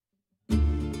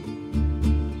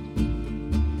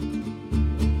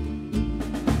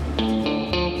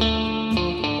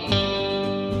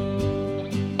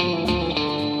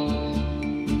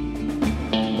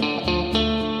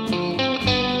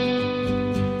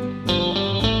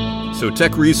So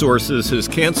Teck Resources has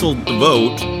canceled the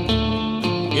vote,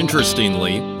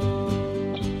 interestingly,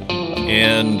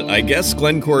 and I guess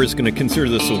Glencore is going to consider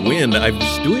this a win. I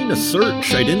was doing a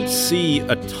search. I didn't see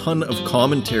a ton of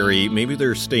commentary. Maybe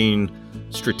they're staying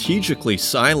strategically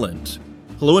silent.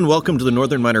 Hello and welcome to the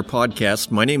Northern Miner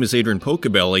Podcast. My name is Adrian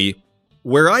Pocabelli,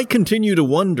 where I continue to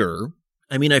wonder,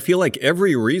 I feel like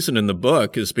every reason in the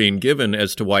book is being given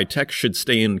as to why Teck should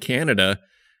stay in Canada,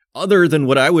 other than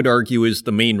what I would argue is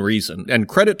the main reason. And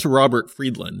credit to Robert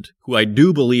Friedland, who I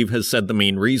do believe has said the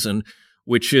main reason,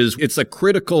 which is it's a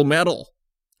critical metal,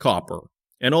 copper,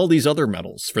 and all these other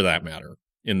metals, for that matter,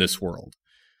 in this world.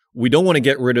 We don't want to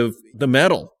get rid of the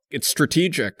metal. It's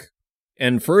strategic.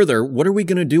 And further, what are we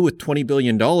going to do with $20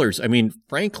 billion?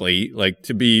 Frankly,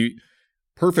 to be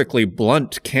perfectly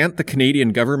blunt, can't the Canadian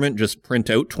government just print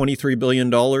out $23 billion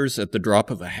at the drop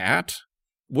of a hat?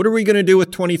 What are we going to do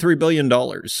with $23 billion?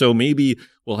 So maybe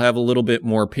we'll have a little bit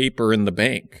more paper in the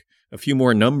bank, a few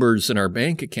more numbers in our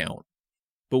bank account.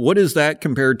 But what is that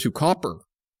compared to copper?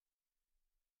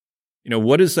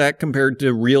 What is that compared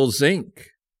to real zinc?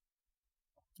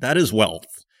 That is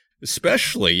wealth,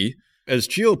 especially as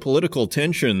geopolitical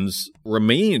tensions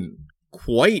remain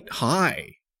quite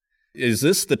high. Is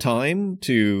this the time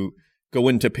to go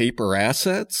into paper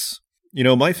assets?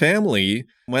 My family,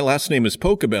 my last name is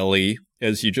Pocabelli,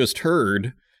 as you just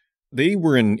heard. They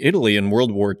were in Italy in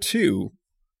World War II.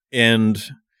 And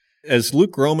as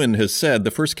Luke Roman has said,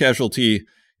 the first casualty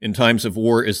in times of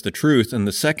war is the truth, and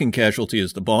the second casualty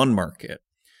is the bond market.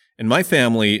 And my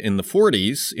family in the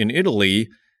 40s in Italy,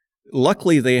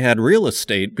 luckily they had real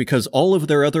estate because all of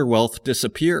their other wealth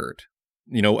disappeared.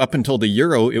 Up until the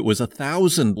euro, it was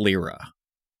 1,000 lira,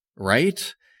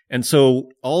 right? And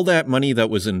so all that money that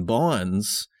was in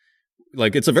bonds,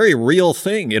 it's a very real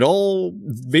thing. It all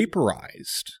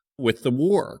vaporized with the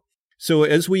war. So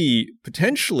as we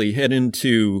potentially head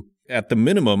into, at the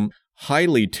minimum,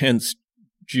 highly tense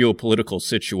geopolitical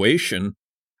situation,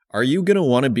 are you going to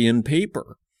want to be in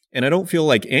paper? And I don't feel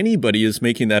like anybody is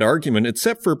making that argument,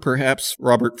 except for perhaps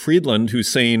Robert Friedland, who's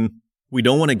saying, we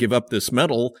don't want to give up this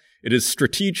metal. It is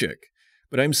strategic.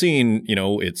 But I'm seeing,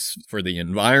 it's for the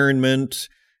environment,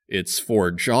 it's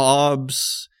for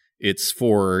jobs, it's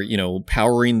for,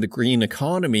 powering the green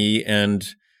economy. And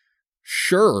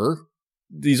sure,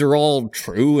 these are all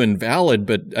true and valid,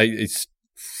 but it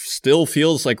still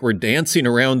feels like we're dancing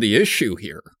around the issue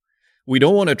here. We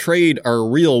don't want to trade our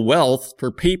real wealth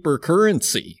for paper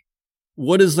currency.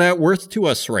 What is that worth to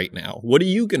us right now? What are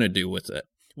you going to do with it?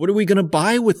 What are we going to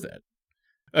buy with it?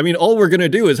 All we're going to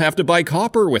do is have to buy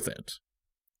copper with it,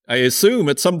 I assume,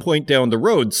 at some point down the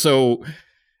road. So,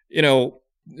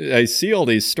 I see all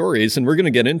these stories, and we're going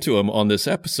to get into them on this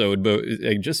episode, but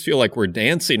I just feel like we're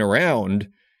dancing around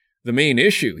the main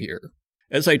issue here.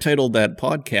 As I titled that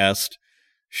podcast,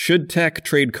 should Teck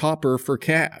trade copper for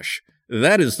cash?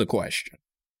 That is the question.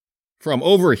 From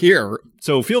over here,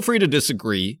 so feel free to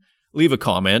disagree, leave a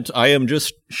comment. I am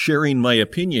just sharing my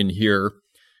opinion here,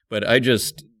 but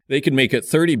they can make it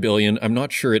 30 billion. I'm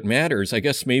not sure it matters. I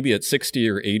guess maybe at 60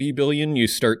 or 80 billion, you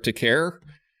start to care,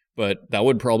 but that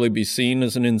would probably be seen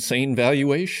as an insane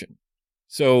valuation.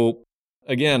 So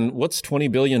again, what's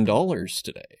 $20 billion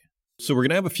today? So we're going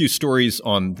to have a few stories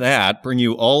on that, bring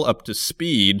you all up to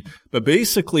speed. But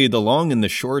basically, the long and the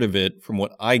short of it, from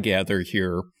what I gather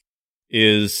here,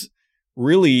 is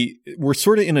really we're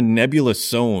sort of in a nebulous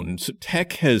zone. So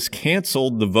Teck has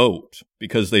canceled the vote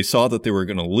because they saw that they were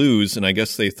going to lose. And I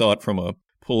guess they thought from a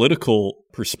political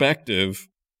perspective,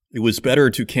 it was better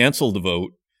to cancel the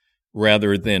vote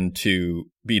rather than to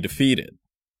be defeated.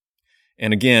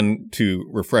 And again, to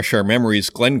refresh our memories,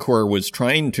 Glencore was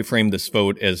trying to frame this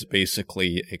vote as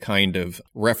basically a kind of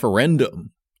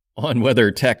referendum on whether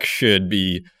Teck should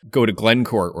go to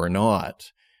Glencore or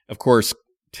not. Of course,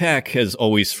 Teck has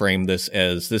always framed this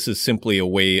is simply a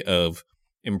way of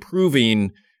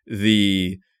improving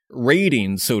the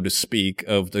rating, so to speak,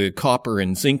 of the copper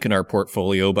and zinc in our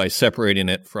portfolio by separating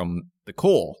it from the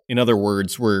coal. In other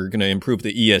words, we're going to improve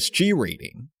the ESG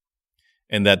rating,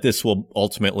 and that this will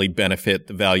ultimately benefit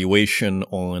the valuation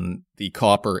on the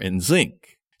copper and zinc.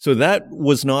 So that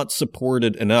was not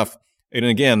supported enough. And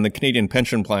again, the Canadian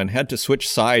Pension Plan had to switch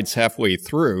sides halfway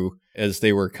through as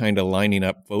they were kind of lining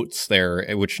up votes there,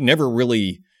 which never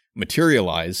really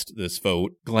materialized, this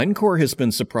vote. Glencore has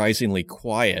been surprisingly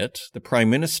quiet. The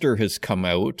Prime Minister has come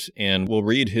out, and we'll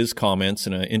read his comments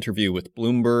in an interview with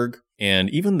Bloomberg.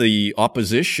 And even the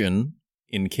opposition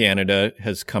in Canada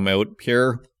has come out.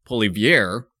 Pierre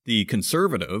Poilievre, the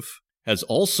Conservative, has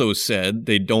also said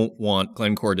they don't want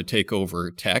Glencore to take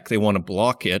over Teck. They want to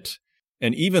block it.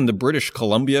 And even the British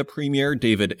Columbia Premier,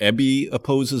 David Eby,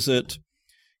 opposes it.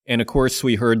 And of course,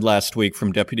 we heard last week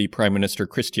from Deputy Prime Minister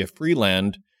Chrystia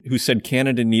Freeland, who said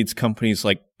Canada needs companies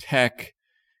like Teck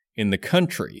in the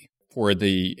country for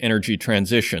the energy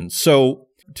transition. So,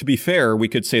 to be fair, we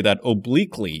could say that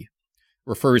obliquely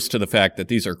refers to the fact that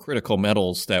these are critical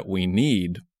metals that we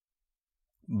need.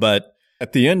 But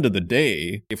at the end of the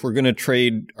day, if we're going to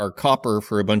trade our copper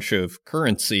for a bunch of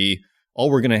currency, all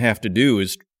we're going to have to do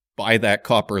is buy that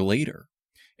copper later.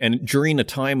 And during a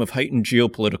time of heightened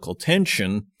geopolitical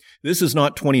tension, this is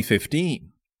not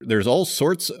 2015. There's all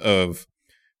sorts of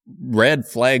red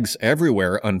flags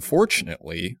everywhere,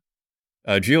 unfortunately,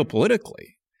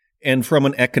 geopolitically. And from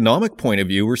an economic point of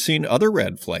view, we're seeing other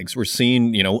red flags. We're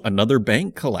seeing, another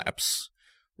bank collapse,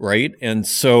 right? And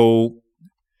so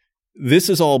this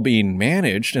is all being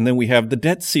managed. And then we have the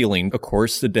debt ceiling. Of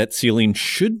course, the debt ceiling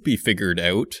should be figured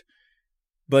out.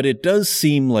 But it does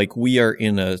seem like we are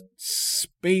in a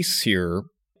space here,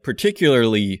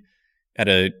 particularly at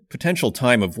a potential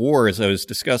time of war, as I was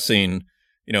discussing,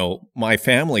 my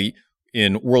family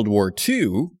in World War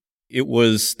II. It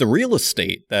was the real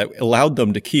estate that allowed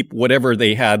them to keep whatever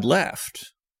they had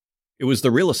left. It was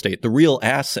the real estate, the real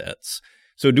assets.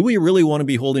 So do we really want to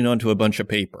be holding on to a bunch of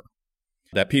paper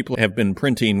that people have been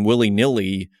printing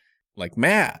willy-nilly like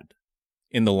mad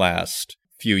in the last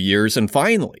few years? And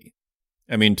finally,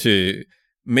 to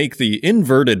make the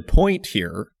inverted point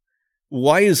here,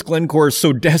 why is Glencore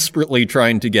so desperately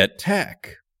trying to get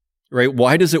Teck, right?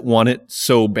 Why does it want it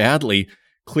so badly?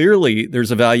 Clearly,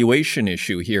 there's a valuation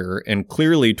issue here, and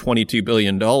clearly $22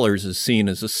 billion is seen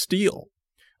as a steal.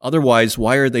 Otherwise,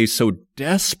 why are they so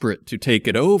desperate to take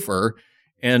it over?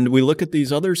 And we look at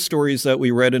these other stories that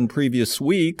we read in previous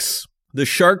weeks. The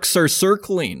sharks are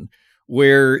circling,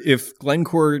 where if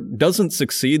Glencore doesn't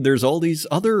succeed, there's all these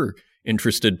other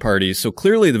interested parties. So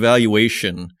clearly the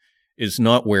valuation is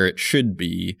not where it should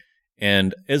be.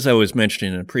 And as I was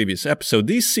mentioning in a previous episode,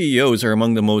 these CEOs are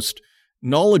among the most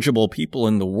knowledgeable people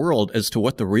in the world as to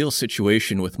what the real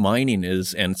situation with mining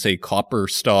is and, say, copper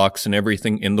stocks and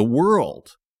everything in the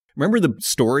world. Remember the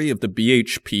story of the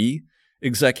BHP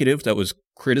executive that was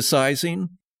criticizing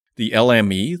the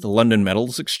LME, the London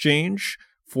Metals Exchange,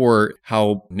 for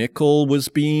how nickel was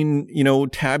being,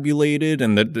 tabulated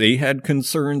and that they had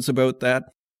concerns about that?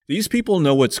 These people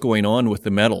know what's going on with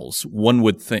the metals, one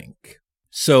would think.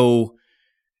 So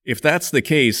if that's the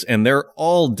case, and they're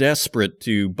all desperate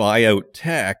to buy out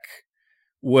Teck,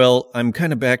 well, I'm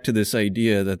kind of back to this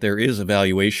idea that there is a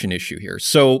valuation issue here.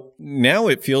 So now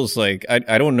it feels like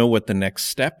I don't know what the next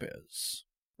step is,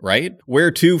 right? Where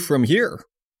to from here?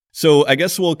 So I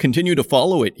guess we'll continue to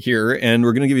follow it here, and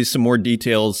we're going to give you some more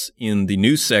details in the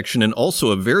news section, and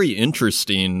also a very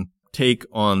interesting take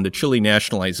on the Chile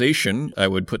nationalization. I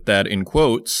would put that in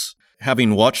quotes.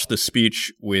 Having watched the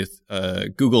speech with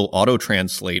Google Auto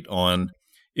Translate on,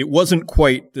 it wasn't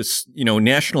quite this,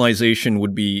 nationalization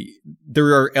would be, there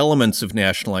are elements of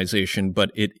nationalization,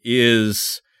 but it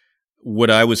is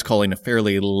what I was calling a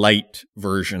fairly light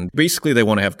version. Basically, they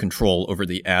want to have control over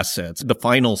the assets. The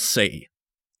final say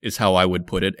is how I would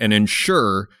put it, and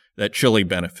ensure that Chile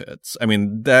benefits.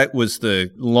 That was the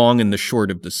long and the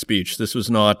short of the speech. This was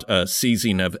not a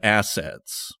seizing of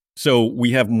assets. So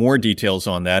we have more details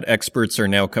on that. Experts are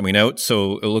now coming out,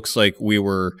 so it looks like we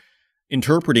were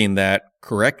interpreting that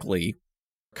correctly.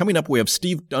 Coming up, we have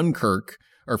Steve Dunkirk,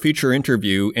 our feature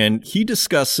interview, and he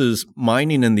discusses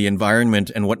mining and the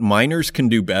environment and what miners can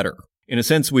do better. In a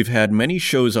sense, we've had many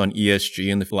shows on ESG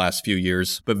in the last few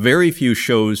years, but very few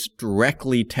shows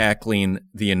directly tackling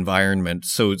the environment.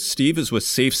 So Steve is with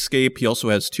Safescape. He also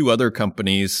has two other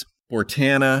companies,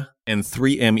 Bortana and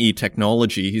 3ME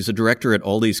Technology. He's a director at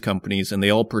all these companies, and they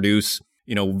all produce,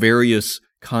 various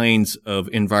kinds of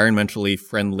environmentally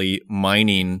friendly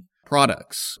mining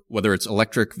products, whether it's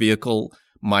electric vehicle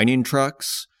mining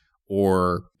trucks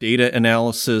or data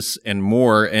analysis and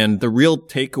more. And the real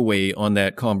takeaway on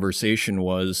that conversation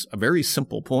was a very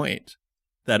simple point,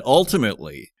 that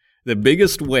ultimately the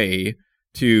biggest way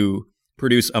to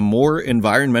produce a more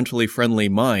environmentally friendly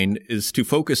mine is to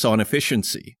focus on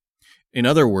efficiency. In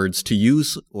other words, to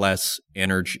use less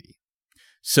energy.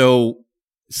 So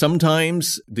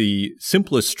sometimes the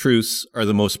simplest truths are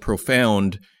the most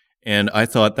profound, and I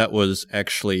thought that was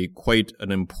actually quite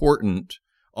an important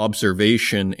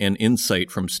observation and insight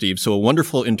from Steve. So a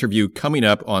wonderful interview coming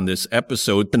up on this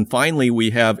episode. And finally,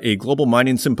 we have a Global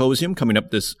Mining Symposium coming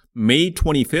up this May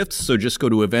 25th. So just go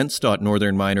to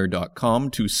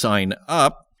events.northernminer.com to sign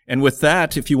up. And with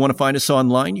that, if you want to find us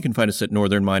online, you can find us at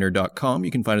northernminer.com.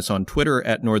 You can find us on Twitter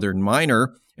at Northern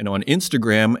Miner, and on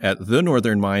Instagram at The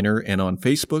Northern Miner, and on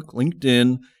Facebook,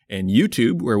 LinkedIn, and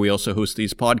YouTube, where we also host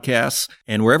these podcasts,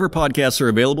 and wherever podcasts are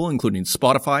available, including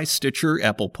Spotify, Stitcher,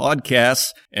 Apple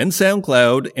Podcasts, and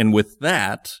SoundCloud. And with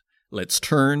that, let's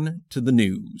turn to the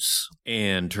news.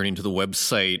 And turning to the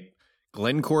website,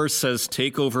 Glencore says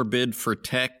takeover bid for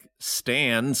Teck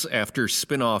stands after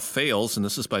spinoff fails, and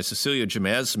this is by Cecilia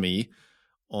Jamasmi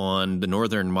on the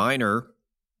Northern Miner.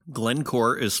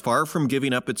 Glencore is far from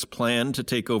giving up its plan to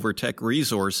take over Teck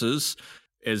Resources,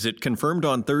 as it confirmed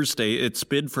on Thursday its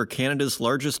bid for Canada's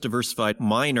largest diversified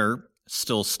miner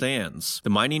still stands.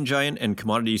 The mining giant and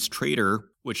commodities trader,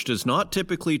 which does not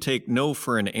typically take no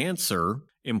for an answer,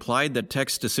 implied that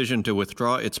Teck's decision to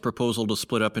withdraw its proposal to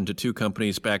split up into two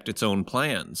companies backed its own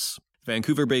plans.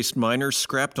 Vancouver-based miner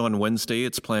scrapped on Wednesday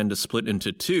its plan to split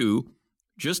into two,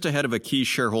 just ahead of a key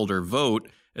shareholder vote,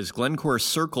 as Glencore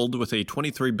circled with a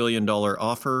 $23 billion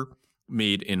offer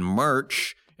made in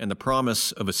March and the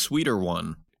promise of a sweeter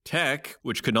one. Teck,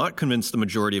 which could not convince the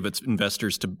majority of its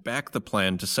investors to back the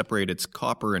plan to separate its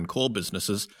copper and coal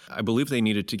businesses, I believe they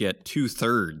needed to get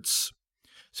 2/3.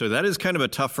 So that is kind of a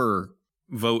tougher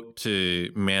vote to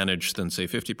manage than, say,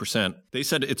 50%. They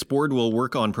said its board will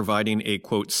work on providing a,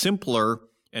 quote, simpler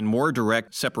and more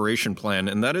direct separation plan.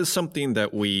 And that is something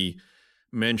that we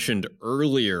mentioned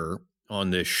earlier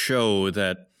on this show,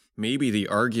 that maybe the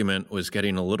argument was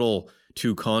getting a little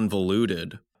too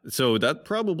convoluted. So that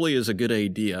probably is a good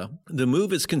idea. The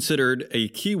move is considered a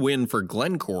key win for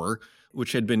Glencore,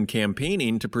 which had been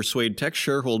campaigning to persuade Teck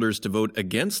shareholders to vote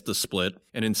against the split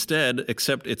and instead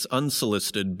accept its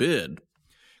unsolicited bid.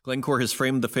 Glencore has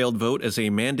framed the failed vote as a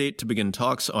mandate to begin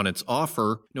talks on its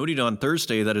offer, noting on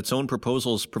Thursday that its own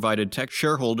proposals provided Teck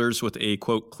shareholders with a,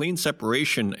 quote, clean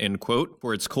separation, end quote,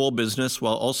 for its coal business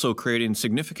while also creating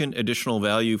significant additional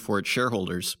value for its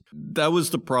shareholders. That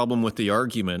was the problem with the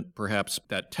argument, perhaps,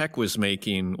 that Teck was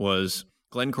making, was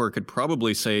Glencore could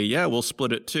probably say, yeah, we'll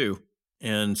split it too.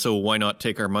 And so why not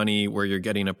take our money where you're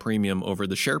getting a premium over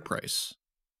the share price?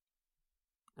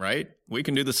 Right? We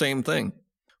can do the same thing.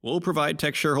 We'll provide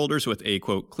Teck shareholders with a,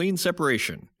 quote, clean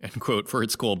separation, end quote, for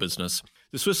its coal business.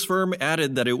 The Swiss firm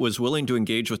added that it was willing to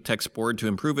engage with Teck's board to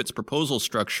improve its proposal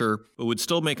structure, but would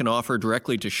still make an offer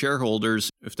directly to shareholders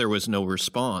if there was no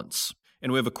response.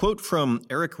 And we have a quote from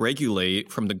Eric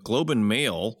Regulate from the Globe and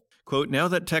Mail, quote, now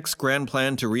that Teck's grand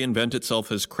plan to reinvent itself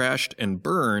has crashed and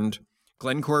burned,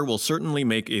 Glencore will certainly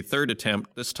make a third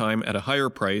attempt, this time at a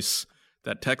higher price,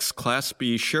 that Teck's Class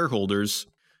B shareholders,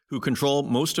 who control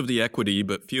most of the equity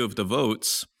but few of the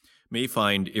votes, may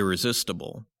find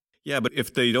irresistible. Yeah, but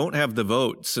if they don't have the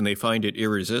votes and they find it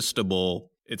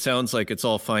irresistible, it sounds like it's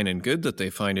all fine and good that they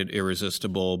find it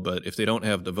irresistible, but if they don't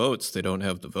have the votes, they don't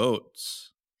have the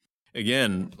votes.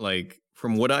 Again, like,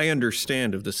 from what I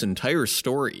understand of this entire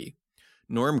story,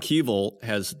 Norm Keevil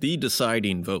has the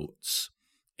deciding votes.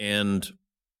 And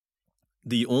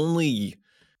the only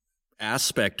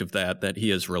aspect of that he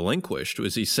has relinquished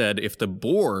was he said if the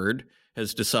board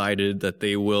has decided that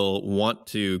they will want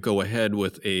to go ahead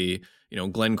with a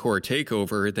Glencore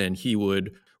takeover, then he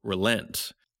would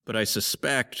relent. But I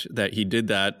suspect that he did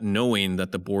that knowing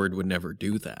that the board would never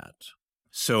do that.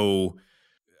 So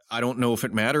I don't know if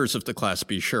it matters if the Class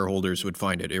B shareholders would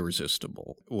find it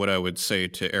irresistible, what I would say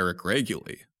to Eric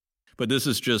Reguly. But this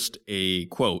is just a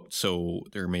quote, so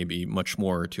there may be much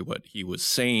more to what he was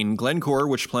saying. Glencore,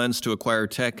 which plans to acquire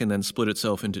Teck and then split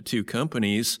itself into two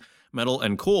companies, metal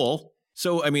and coal.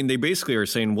 So, I mean, they basically are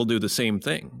saying, we'll do the same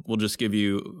thing. We'll just give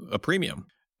you a premium.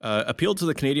 Appealed to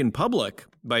the Canadian public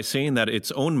by saying that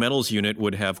its own metals unit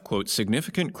would have, quote,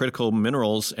 significant critical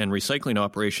minerals and recycling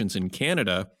operations in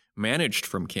Canada managed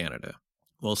from Canada.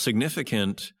 Well,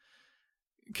 significant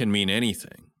can mean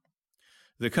anything.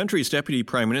 The country's Deputy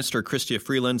Prime Minister, Chrystia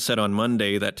Freeland, said on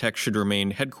Monday that Teck should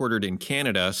remain headquartered in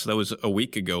Canada, so that was a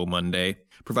week ago Monday,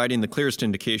 providing the clearest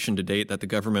indication to date that the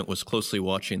government was closely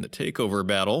watching the takeover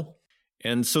battle.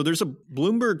 And so there's a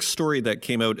Bloomberg story that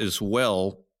came out as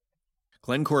well.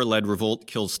 Glencore-led revolt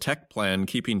kills Teck plan,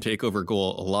 keeping takeover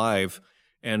goal alive.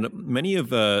 And many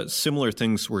of similar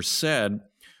things were said,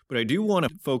 but I do want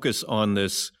to focus on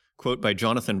this quote by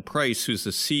Jonathan Price, who's the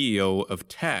CEO of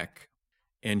Teck.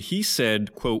 And he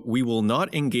said, quote, we will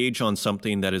not engage on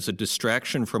something that is a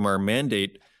distraction from our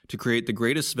mandate to create the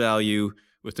greatest value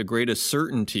with the greatest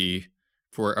certainty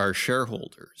for our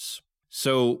shareholders.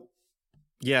 So,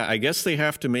 yeah, I guess they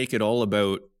have to make it all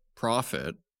about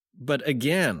profit. But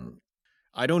again,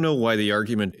 I don't know why the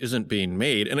argument isn't being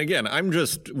made. And again,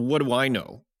 what do I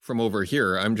know from over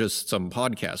here? I'm just some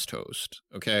podcast host,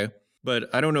 okay? But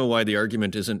I don't know why the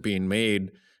argument isn't being made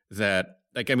that,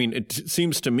 it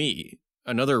seems to me,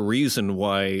 another reason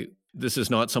why this is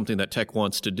not something that Teck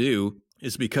wants to do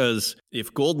is because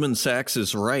if Goldman Sachs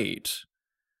is right,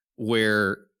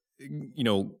 where,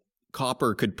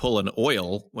 copper could pull an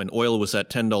oil when oil was at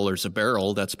 $10 a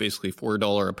barrel, that's basically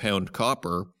 $4 a pound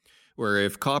copper, where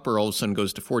if copper all of a sudden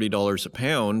goes to $40 a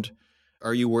pound,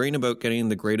 are you worrying about getting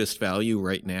the greatest value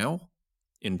right now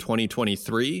in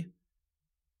 2023?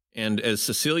 And as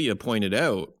Cecilia pointed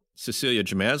out, Cecilia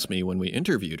Jamasmy, when we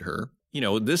interviewed her,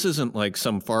 this isn't like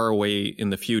some far away in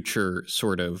the future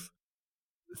sort of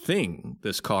thing,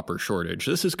 this copper shortage.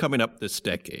 This is coming up this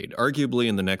decade, arguably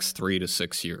in the next 3 to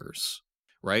 6 years,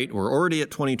 right? We're already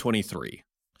at 2023.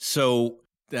 So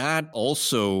that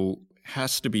also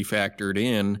has to be factored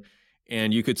in.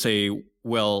 And you could say,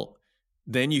 well,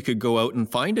 then you could go out and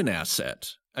find an asset.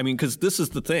 I mean, because this is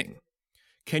the thing.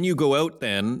 Can you go out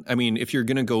then? I mean, if you're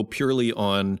going to go purely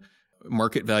on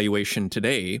market valuation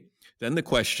today, then the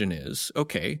question is,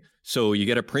 okay, so you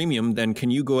get a premium, then can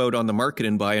you go out on the market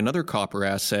and buy another copper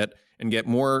asset and get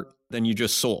more than you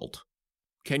just sold?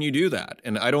 Can you do that?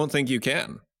 And I don't think you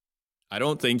can. I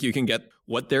don't think you can get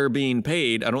what they're being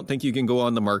paid. I don't think you can go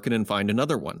on the market and find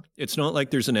another one. It's not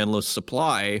like there's an endless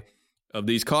supply of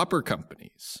these copper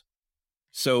companies.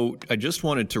 So I just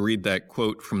wanted to read that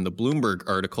quote from the Bloomberg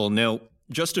article. Now,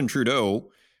 Justin Trudeau,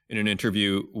 in an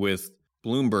interview with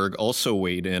Bloomberg, also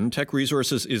weighed in. Teck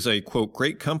Resources is a, quote,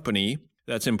 great company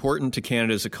that's important to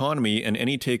Canada's economy, and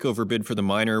any takeover bid for the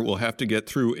miner will have to get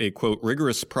through a, quote,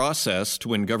 rigorous process to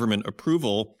win government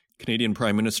approval, Canadian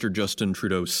Prime Minister Justin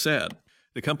Trudeau said.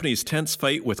 The company's tense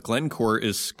fight with Glencore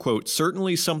is, quote,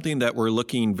 certainly something that we're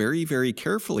looking very, very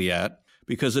carefully at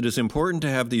because it is important to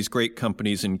have these great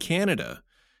companies in Canada,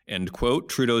 end quote,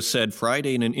 Trudeau said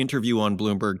Friday in an interview on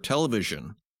Bloomberg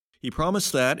television. He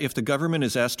promised that if the government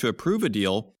is asked to approve a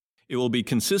deal, it will be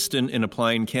consistent in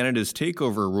applying Canada's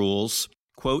takeover rules,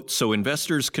 quote, so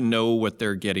investors can know what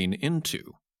they're getting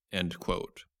into, end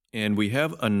quote. And we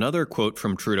have another quote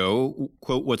from Trudeau,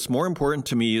 quote, what's more important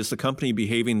to me is the company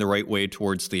behaving the right way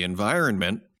towards the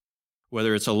environment,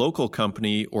 whether it's a local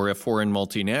company or a foreign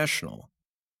multinational.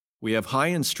 We have high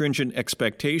and stringent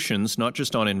expectations, not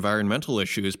just on environmental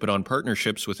issues, but on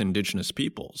partnerships with Indigenous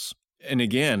peoples. And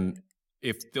again,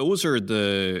 if those are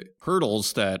the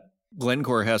hurdles that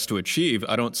Glencore has to achieve,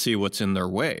 I don't see what's in their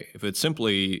way. If it's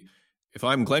simply, if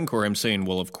I'm Glencore, I'm saying,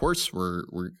 well, of course,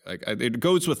 it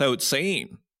goes without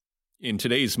saying in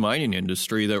today's mining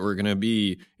industry that we're going to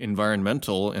be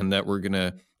environmental and that we're going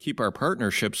to keep our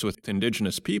partnerships with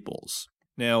Indigenous peoples.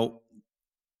 Now,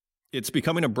 it's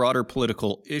becoming a broader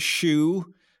political issue.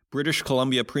 British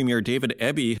Columbia Premier David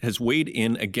Eby has weighed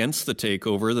in against the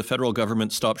takeover. The federal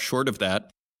government stopped short of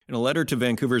that. In a letter to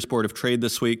Vancouver's Board of Trade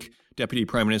this week, Deputy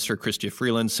Prime Minister Chrystia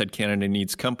Freeland said Canada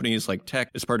needs companies like Teck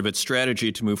as part of its strategy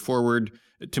to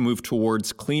move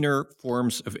towards cleaner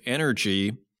forms of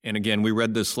energy. And again, we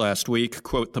read this last week,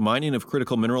 quote, the mining of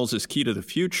critical minerals is key to the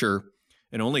future,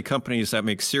 and only companies that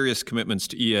make serious commitments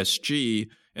to ESG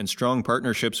and strong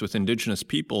partnerships with Indigenous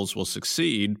peoples will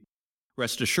succeed.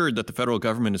 Rest assured that the federal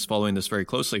government is following this very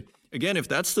closely. Again, if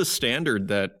that's the standard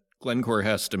that Glencore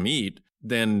has to meet,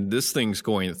 then this thing's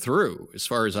going through, as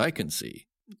far as I can see.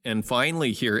 And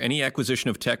finally here, any acquisition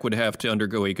of Teck would have to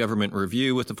undergo a government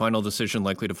review, with the final decision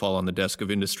likely to fall on the desk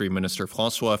of Industry Minister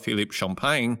François-Philippe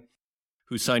Champagne,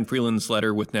 who signed Freeland's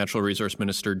letter with Natural Resource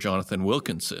Minister Jonathan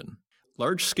Wilkinson.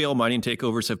 Large-scale mining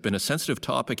takeovers have been a sensitive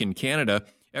topic in Canada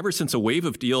ever since a wave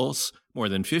of deals more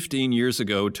than 15 years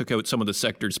ago took out some of the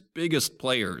sector's biggest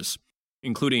players,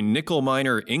 including nickel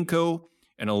miner Inco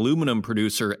and aluminum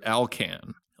producer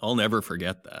Alcan. I'll never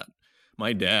forget that.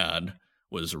 My dad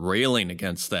was railing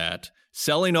against that,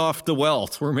 selling off the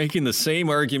wealth. We're making the same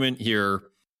argument here,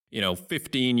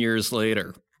 15 years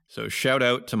later. So shout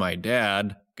out to my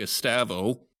dad,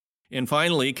 Gustavo. And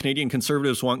finally, Canadian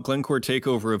Conservatives want Glencore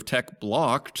takeover of Teck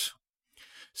blocked.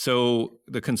 So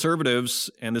the Conservatives,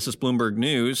 and this is Bloomberg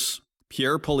News,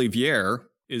 Pierre Poilievre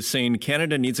is saying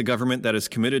Canada needs a government that is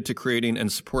committed to creating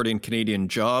and supporting Canadian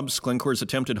jobs. Glencore's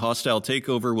attempted hostile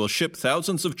takeover will ship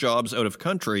thousands of jobs out of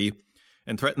country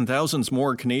and threaten thousands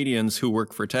more Canadians who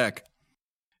work for Teck.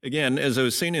 Again, as I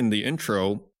was saying in the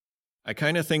intro, I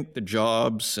kind of think the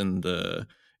jobs and the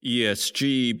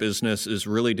ESG business is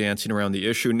really dancing around the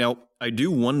issue. Now, I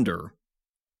do wonder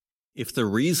if the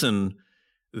reason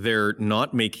they're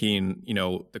not making,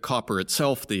 the copper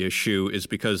itself the issue is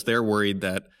because they're worried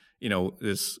that,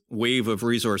 this wave of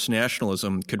resource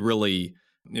nationalism could really,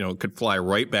 could fly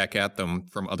right back at them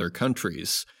from other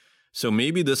countries. So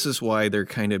maybe this is why they're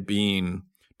kind of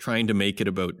trying to make it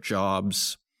about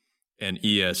jobs and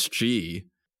ESG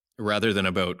rather than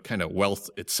about kind of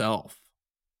wealth itself.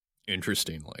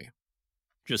 Interestingly,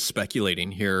 just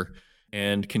speculating here.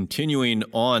 And continuing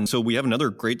on, so we have another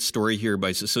great story here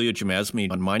by Cecilia Jamasmi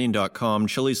on mining.com.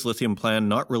 Chile's lithium plan,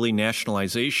 not really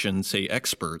nationalization, say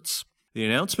experts. The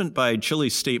announcement by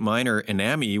Chile's state miner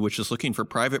Enami, which is looking for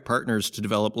private partners to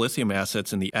develop lithium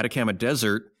assets in the Atacama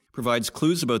Desert, provides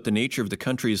clues about the nature of the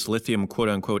country's lithium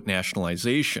quote-unquote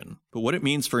nationalization. But what it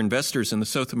means for investors in the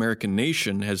South American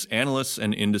nation has analysts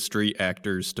and industry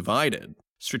actors divided.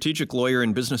 Strategic lawyer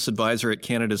and business advisor at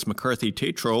Canada's McCarthy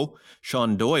Tétrault,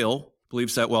 Sean Doyle,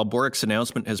 believes that while Boric's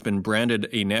announcement has been branded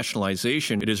a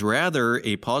nationalization, it is rather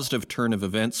a positive turn of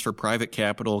events for private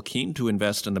capital keen to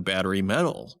invest in the battery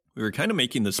metal. We were kind of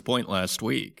making this point last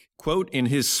week. Quote, in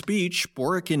his speech,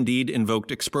 Boric indeed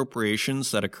invoked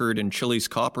expropriations that occurred in Chile's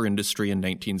copper industry in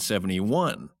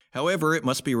 1971. However, it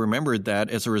must be remembered that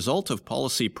as a result of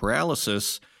policy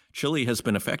paralysis, Chile has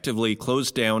been effectively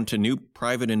closed down to new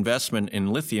private investment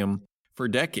in lithium for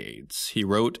decades, he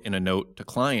wrote in a note to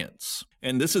clients.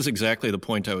 And this is exactly the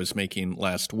point I was making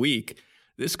last week.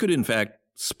 This could, in fact,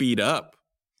 speed up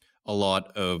a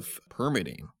lot of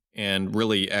permitting and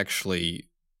really actually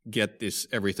get this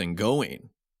everything going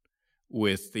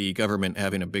with the government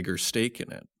having a bigger stake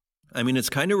in it. I mean, it's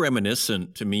kind of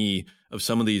reminiscent to me of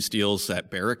some of these deals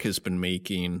that Barrick has been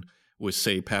making with,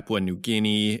 say, Papua New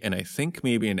Guinea, and I think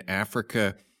maybe in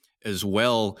Africa as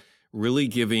well, really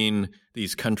giving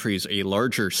these countries a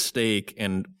larger stake.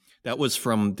 And that was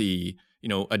from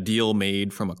a deal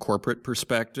made from a corporate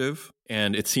perspective.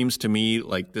 And it seems to me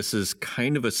like this is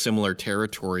kind of a similar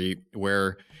territory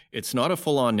where it's not a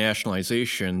full-on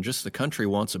nationalization, just the country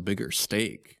wants a bigger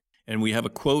stake. And we have a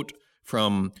quote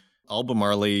from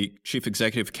Albemarle Chief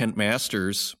Executive Kent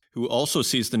Masters, who also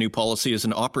sees the new policy as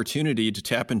an opportunity to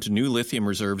tap into new lithium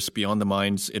reserves beyond the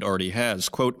mines it already has.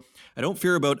 Quote, I don't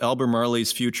fear about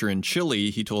Albemarle's future in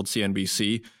Chile, he told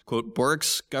CNBC. Quote,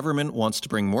 Boric's government wants to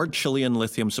bring more Chilean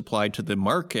lithium supply to the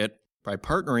market by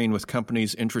partnering with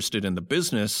companies interested in the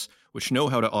business, which know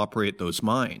how to operate those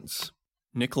mines.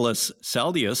 Nicholas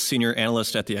Saldias, senior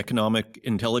analyst at the Economic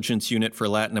Intelligence Unit for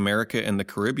Latin America and the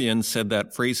Caribbean, said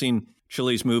that phrasing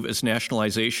Chile's move as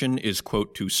nationalization is,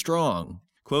 quote, too strong.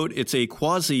 Quote, it's a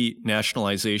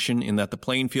quasi-nationalization in that the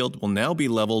playing field will now be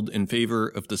leveled in favor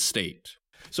of the state.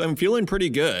 So I'm feeling pretty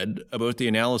good about the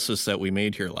analysis that we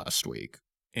made here last week.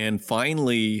 And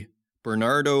finally,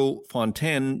 Bernardo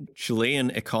Fontaine,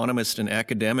 Chilean economist and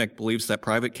academic, believes that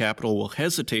private capital will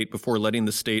hesitate before letting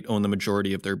the state own the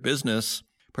majority of their business,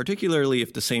 particularly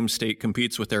if the same state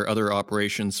competes with their other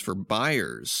operations for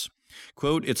buyers.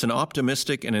 Quote, it's an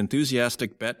optimistic and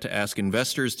enthusiastic bet to ask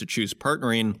investors to choose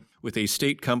partnering with a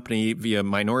state company via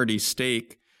minority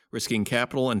stake, risking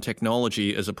capital and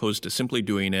technology as opposed to simply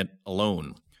doing it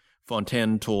alone,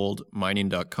 Fontaine told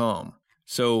mining.com.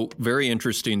 So very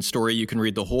interesting story. You can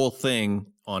read the whole thing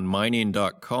on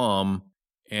mining.com.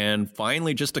 And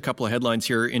finally, just a couple of headlines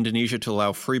here. Indonesia to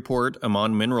allow Freeport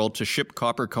Amman Mineral to ship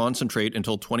copper concentrate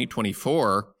until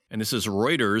 2024. And this is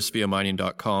Reuters via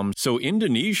mining.com. So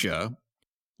Indonesia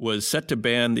was set to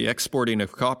ban the exporting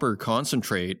of copper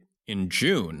concentrate in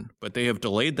June, but they have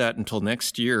delayed that until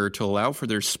next year to allow for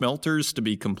their smelters to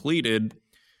be completed,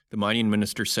 the mining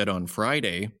minister said on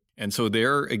Friday. And so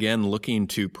they're, again, looking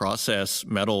to process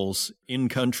metals in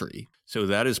country. So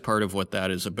that is part of what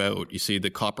that is about. You see, the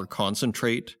copper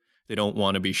concentrate, they don't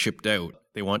want to be shipped out.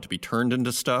 They want to be turned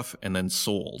into stuff and then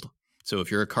sold. So if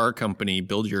you're a car company,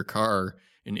 build your car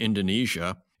in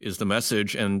Indonesia is the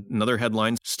message. And another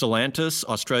headline, Stellantis,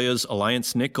 Australia's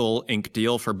Alliance Nickel Inc.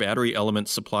 deal for battery element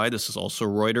supply. This is also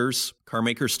Reuters.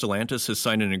 Carmaker Stellantis has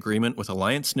signed an agreement with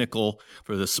Alliance Nickel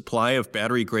for the supply of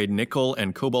battery-grade nickel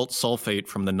and cobalt sulfate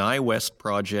from the Nye West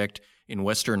project in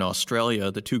Western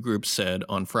Australia, the two groups said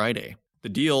on Friday. The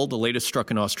deal, the latest struck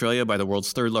in Australia by the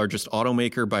world's third-largest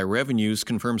automaker by revenues,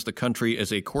 confirms the country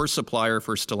as a core supplier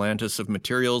for Stellantis of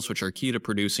materials which are key to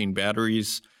producing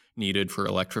batteries needed for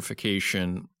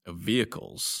electrification of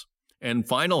vehicles. And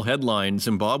final headline,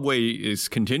 Zimbabwe is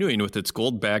continuing with its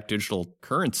gold-backed digital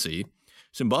currency.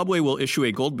 Zimbabwe will issue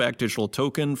a gold-backed digital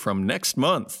token from next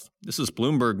month. This is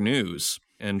Bloomberg News.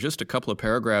 And just a couple of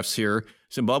paragraphs here.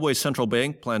 Zimbabwe's central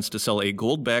bank plans to sell a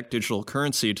gold-backed digital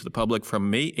currency to the public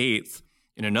from May 8th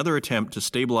in another attempt to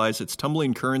stabilize its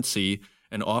tumbling currency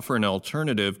and offer an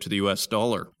alternative to the US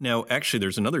dollar. Now, actually,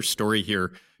 there's another story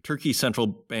here. Turkey's central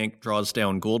bank draws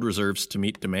down gold reserves to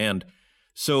meet demand.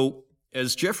 So,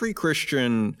 as Jeffrey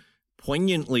Christian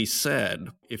poignantly said,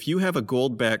 if you have a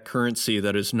gold-backed currency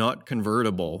that is not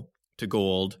convertible to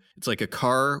gold, it's like a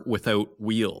car without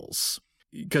wheels.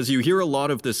 Because you hear a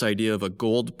lot of this idea of a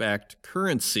gold-backed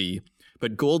currency,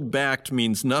 but gold-backed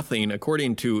means nothing,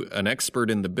 according to an expert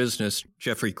in the business,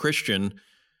 Jeffrey Christian,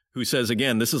 who says,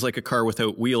 again, this is like a car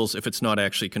without wheels if it's not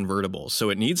actually convertible. So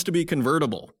it needs to be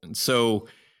convertible. And so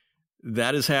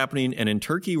that is happening. And in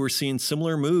Turkey, we're seeing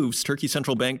similar moves. Turkey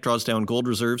Central Bank draws down gold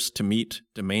reserves to meet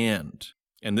demand.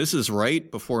 And this is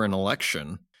right before an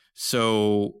election.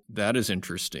 So that is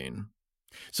interesting.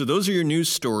 So those are your news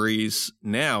stories.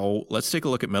 Now, let's take a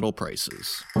look at metal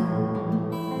prices.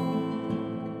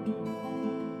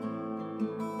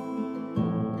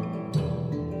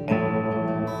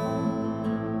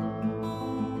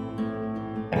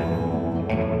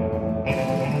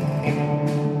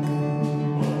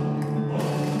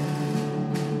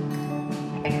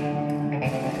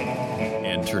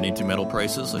 Turning to metal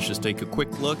prices, let's just take a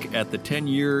quick look at the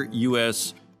 10-year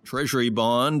U.S. Treasury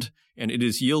bond, and it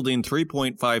is yielding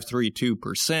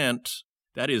 3.532%.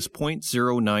 That is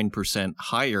 0.09%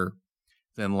 higher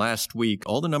than last week.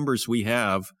 All the numbers we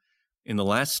have in the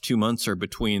last 2 months are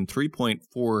between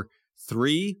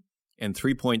 3.43 and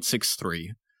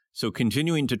 3.63. So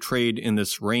continuing to trade in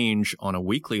this range on a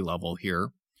weekly level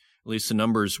here, at least the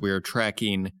numbers we are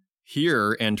tracking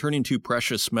here. And turning to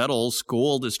precious metals,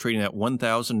 gold is trading at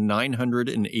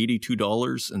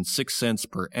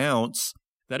 $1,982.06 per ounce.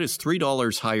 That is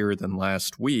 $3 higher than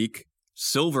last week.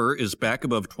 Silver is back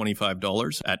above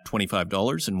 $25 at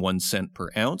 $25.01 per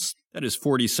ounce. That is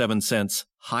 47 cents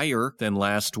higher than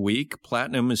last week.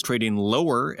 Platinum is trading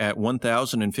lower at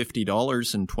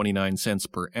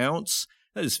 $1,050.29 per ounce.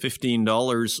 That is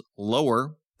 $15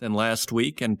 lower than last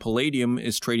week, and palladium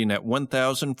is trading at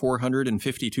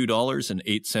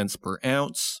 $1,452.08 per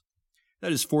ounce.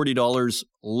 That is $40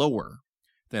 lower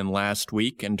than last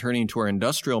week. And turning to our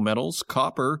industrial metals,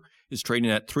 copper is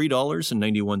trading at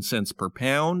 $3.91 per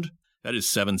pound. That is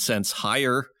 7 cents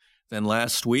higher than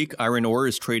last week. Iron ore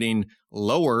is trading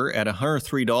lower at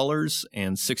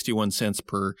 $103.61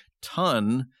 per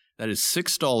ton. That is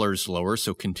 $6 lower,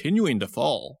 so continuing to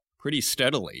fall pretty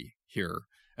steadily here.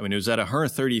 I mean, it was at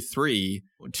 133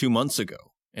 2 months ago,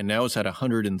 and now it's at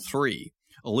 103.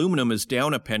 Aluminum is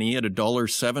down a penny at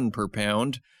 $1.07 per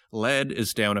pound. Lead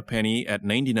is down a penny at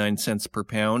 99 cents per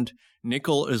pound.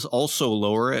 Nickel is also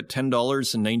lower at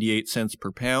 $10.98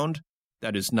 per pound.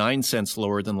 That is 9 cents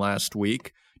lower than last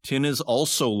week. Tin is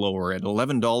also lower at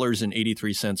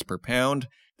 $11.83 per pound.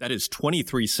 That is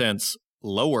 23 cents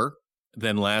lower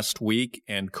than last week.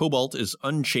 And cobalt is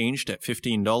unchanged at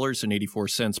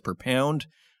 $15.84 per pound.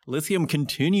 Lithium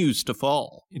continues to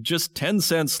fall, just 10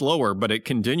 cents lower, but it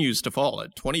continues to fall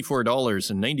at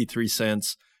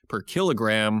 $24.93 per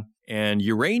kilogram. And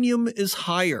uranium is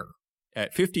higher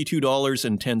at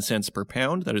 $52.10 per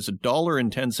pound. That is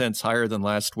 $1.10 higher than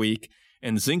last week.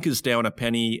 And zinc is down a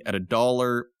penny at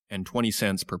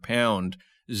 $1.20 per pound.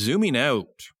 Zooming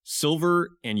out, silver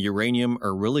and uranium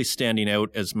are really standing out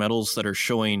as metals that are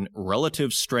showing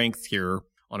relative strength here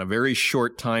on a very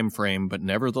short time frame, but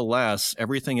nevertheless,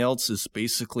 everything else is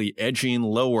basically edging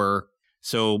lower.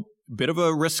 So bit of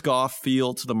a risk-off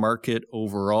feel to the market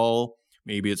overall.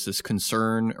 Maybe it's this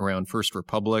concern around First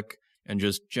Republic and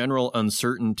just general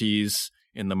uncertainties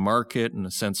in the market, in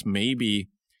a sense maybe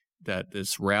that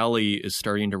this rally is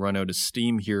starting to run out of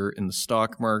steam here in the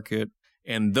stock market.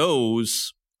 And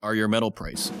those are your metal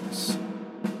prices.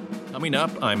 Coming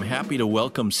up, I'm happy to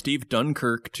welcome Steve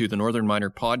Dunkirk to the Northern Miner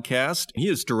Podcast. He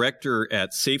is director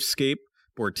at Safescape,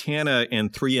 Bortana,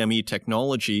 and 3ME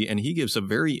Technology, and he gives a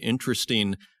very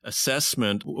interesting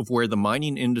assessment of where the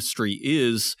mining industry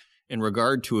is in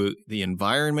regard to the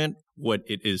environment, what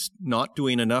it is not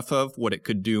doing enough of, what it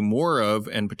could do more of,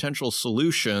 and potential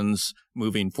solutions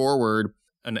moving forward.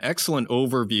 An excellent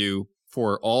overview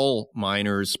for all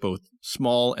miners, both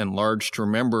small and large, to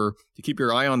remember to keep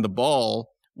your eye on the ball,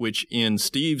 which in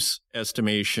Steve's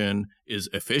estimation is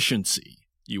efficiency.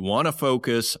 You want to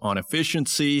focus on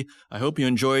efficiency. I hope you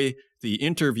enjoy the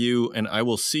interview, and I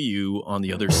will see you on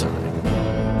the other side.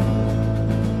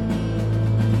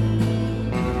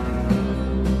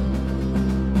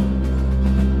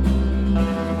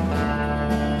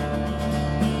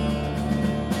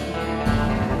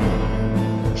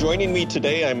 Joining me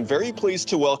today, I'm very pleased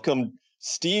to welcome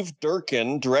Steve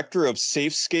Durkin, Director of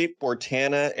Safescape,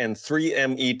 Bortana, and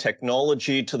 3ME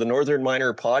Technology to the Northern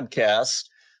Miner Podcast.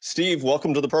 Steve,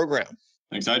 welcome to the program.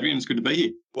 Thanks, Adrian. It's good to be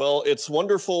here. Well, it's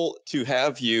wonderful to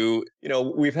have you. You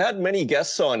know, we've had many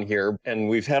guests on here, and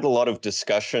we've had a lot of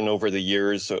discussion over the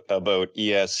years about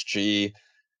ESG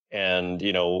and,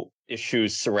 you know,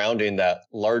 issues surrounding that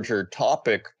larger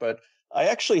topic. But I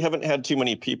actually haven't had too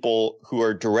many people who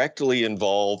are directly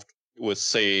involved with,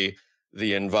 say,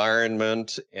 the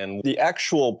environment and the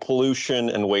actual pollution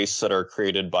and waste that are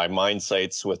created by mine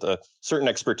sites with a certain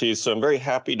expertise. So I'm very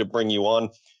happy to bring you on.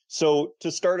 So to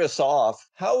start us off,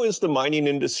 how is the mining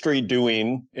industry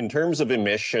doing in terms of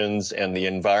emissions and the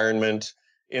environment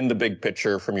in the big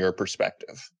picture from your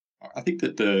perspective? I think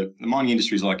that the mining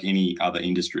industry is like any other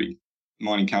industry.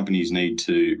 Mining companies need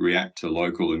to react to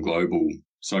local and global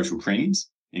social trends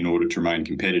in order to remain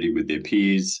competitive with their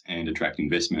peers and attract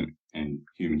investment and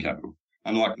human capital.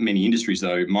 Unlike many industries,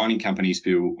 though, mining companies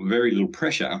feel very little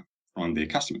pressure from their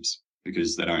customers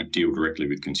because they don't deal directly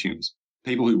with consumers.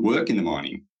 People who work in the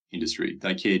mining industry,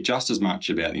 they care just as much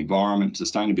about the environment,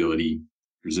 sustainability,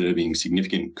 preserving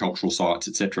significant cultural sites,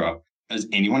 etc., as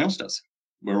anyone else does.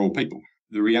 We're all people.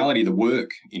 The reality of the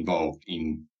work involved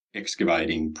in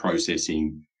excavating,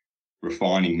 processing,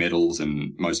 refining metals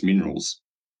and most minerals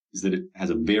is that it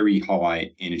has a very high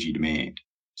energy demand.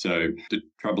 So the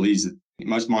trouble is that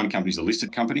most mining companies are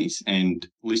listed companies, and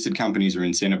listed companies are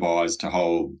incentivized to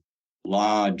hold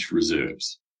large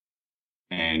reserves,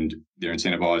 and they're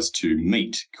incentivized to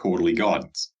meet quarterly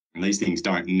guidance. And these things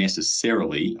don't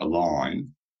necessarily align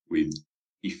with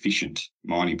efficient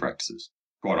mining practices.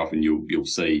 Quite often you'll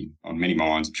see on many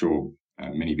mines, I'm sure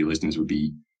many of your listeners would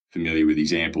be familiar with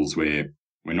examples where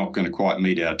we're not going to quite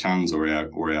meet our tons or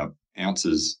our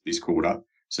ounces this quarter,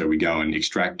 so we go and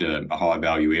extract a high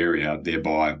value area,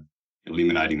 thereby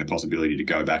eliminating the possibility to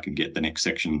go back and get the next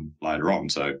section later on.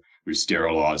 So we've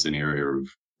sterilised an area of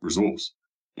resource.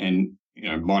 And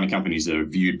mining companies are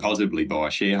viewed positively by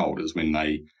shareholders when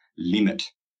they limit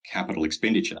capital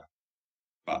expenditure.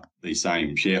 But these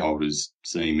same shareholders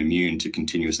seem immune to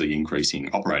continuously increasing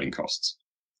operating costs.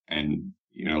 And,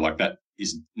 like that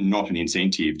is not an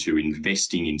incentive to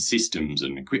investing in systems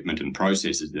and equipment and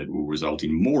processes that will result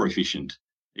in more efficient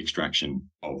extraction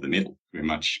of the metal. We're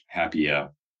much happier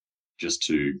just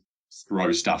to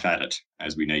throw stuff at it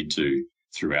as we need to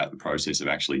throughout the process of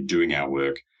actually doing our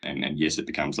work. And yes, it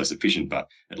becomes less efficient, but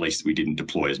at least we didn't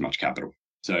deploy as much capital.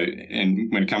 So,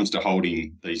 and when it comes to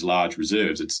holding these large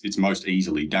reserves, it's most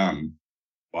easily done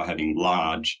by having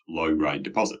large, low-grade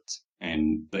deposits.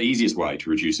 And the easiest way to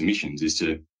reduce emissions is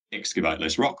to excavate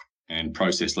less rock and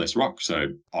process less rock. So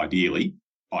ideally,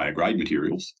 higher grade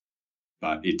materials.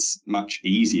 But it's much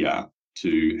easier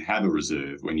to have a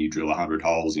reserve when you drill 100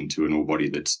 holes into an ore body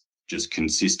that's just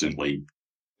consistently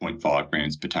 0.5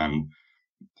 grams per tonne,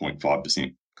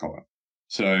 0.5% copper.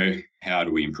 So how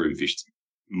do we improve efficiency?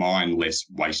 Mine less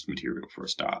waste material for a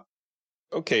start.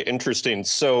 Okay, interesting.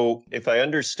 So if I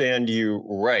understand you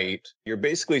right, you're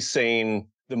basically saying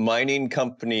the mining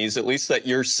companies, at least that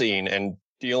you're seeing and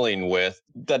dealing with,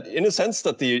 that in a sense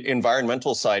that the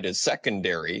environmental side is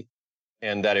secondary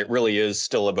and that it really is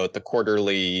still about the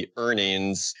quarterly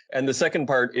earnings. And the second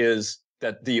part is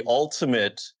that the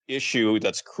ultimate issue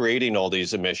that's creating all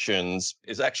these emissions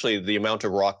is actually the amount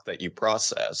of rock that you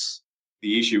process.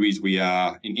 The issue is we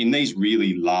are, in these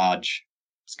really large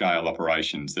scale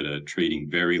operations that are treating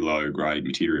very low grade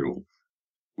material,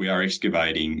 we are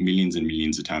excavating millions and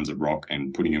millions of tons of rock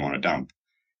and putting them on a dump.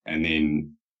 And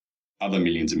then other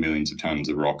millions and millions of tons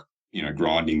of rock,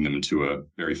 grinding them to a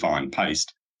very fine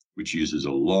paste, which uses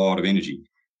a lot of energy.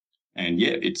 And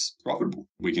yeah, it's profitable.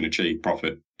 We can achieve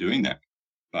profit doing that.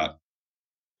 But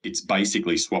it's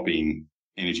basically swapping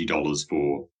energy dollars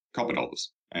for copper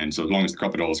dollars. And so as long as the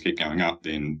copper dollars keep going up,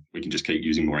 then we can just keep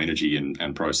using more energy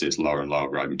and process lower and lower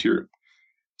grade material.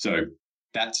 So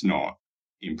that's not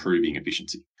improving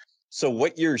efficiency. So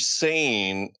what you're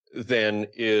saying then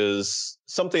is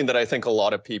something that I think a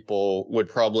lot of people would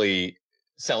probably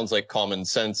sounds like common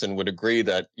sense and would agree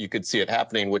that you could see it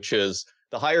happening, which is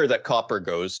the higher that copper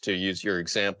goes, to use your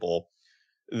example,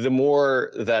 the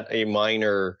more that a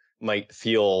miner might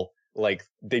feel like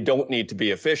they don't need to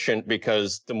be efficient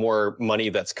because the more money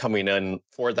that's coming in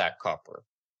for that copper.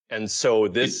 And so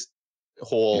this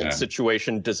whole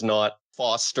situation does not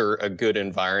foster a good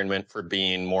environment for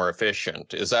being more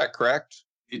efficient. Is that correct?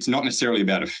 It's not necessarily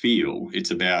about a feel.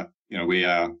 It's about, we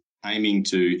are aiming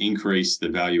to increase the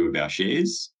value of our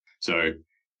shares. So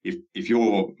if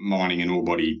you're mining an ore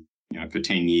body, for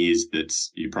 10 years,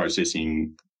 you're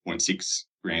processing 0.6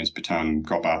 grams per tonne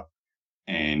copper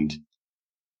and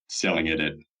selling it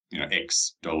at,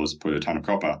 X dollars per tonne of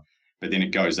copper, but then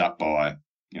it goes up by,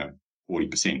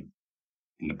 40%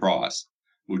 in the price.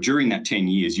 Well, during that 10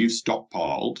 years, you've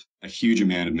stockpiled a huge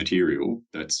amount of material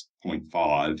that's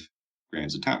 0.5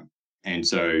 grams a tonne. And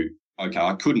so, okay,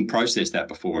 I couldn't process that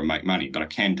before and make money, but I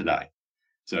can today.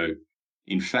 So,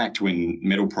 in fact, when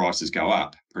metal prices go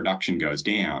up, production goes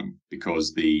down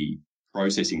because the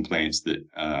processing plants that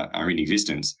are in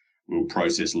existence will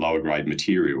process lower grade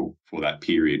material for that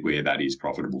period where that is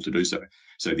profitable to do so.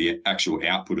 So the actual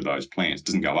output of those plants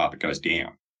doesn't go up, it goes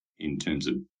down in terms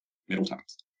of metal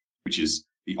tons, which is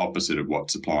the opposite of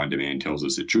what supply and demand tells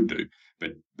us it should do.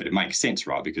 But it makes sense,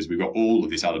 right? Because we've got all of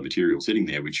this other material sitting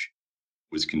there, which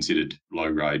was considered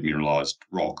low-grade mineralised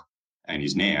rock and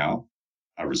is now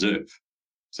a reserve.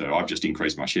 So I've just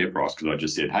increased my share price because I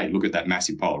just said, hey, look at that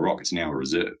massive pile of rock. It's now a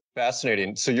reserve.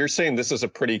 Fascinating. So you're saying this is a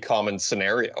pretty common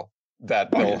scenario,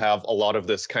 that they'll have a lot of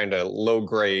this kind of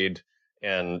low-grade.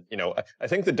 And, I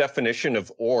think the definition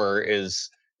of ore is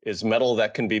metal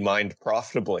that can be mined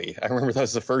profitably. I remember that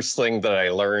was the first thing that I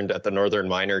learned at the Northern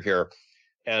Miner here.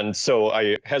 And so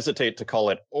I hesitate to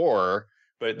call it ore,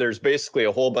 but there's basically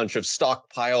a whole bunch of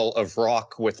stockpile of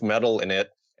rock with metal in it.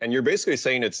 And you're basically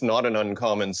saying it's not an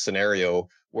uncommon scenario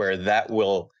where that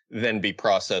will then be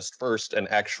processed first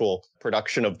and actual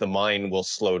production of the mine will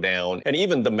slow down. And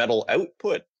even the metal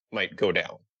output might go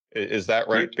down. Is that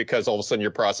right? Because all of a sudden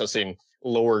you're processing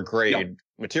lower grade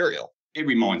material.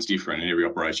 Every mine's different and every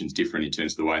operation's different in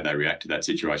terms of the way they react to that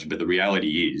situation. But the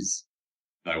reality is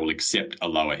they will accept a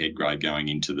lower head grade going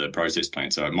into the process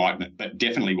plant. So it might, but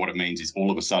definitely what it means is all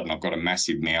of a sudden I've got a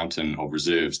massive mountain of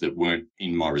reserves that weren't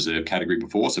in my reserve category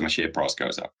before. So my share price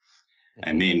goes up.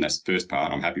 And then that's the first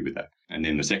part. I'm happy with that. And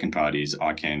then the second part is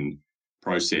I can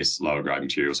process lower grade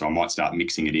material. So I might start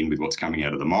mixing it in with what's coming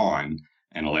out of the mine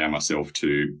and allow myself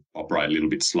to operate a little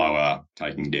bit slower,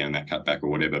 taking down that cutback or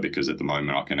whatever, because at the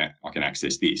moment I can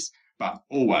access this. But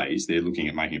always they're looking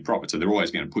at making a profit. So they're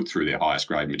always going to put through their highest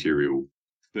grade material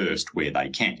first where they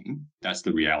can. That's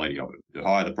the reality of it. The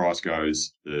higher the price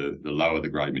goes, the lower the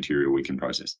grade material we can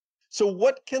process. So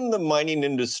what can the mining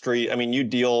industry, you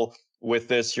deal with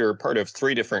this, you're part of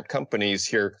 3 different companies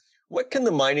here. What can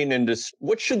the mining industry,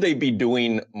 what should they be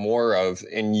doing more of,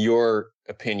 in your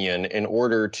opinion, in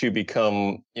order to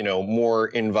become,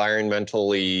 more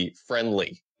environmentally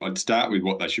friendly? I'd start with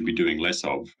what they should be doing less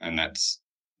of, and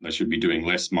they should be doing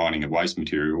less mining of waste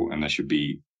material, and they should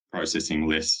be processing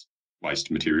less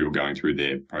waste material going through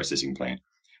their processing plant,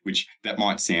 which that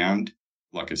might sound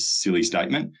like a silly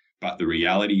statement, but the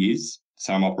reality is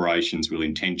some operations will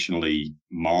intentionally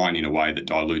mine in a way that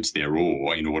dilutes their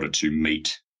ore in order to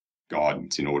meet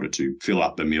guidance, in order to fill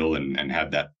up the mill and have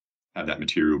that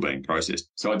material being processed.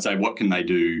 So I'd say, what can they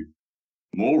do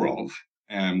more of?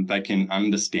 They can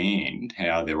understand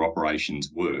how their operations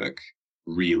work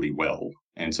really well.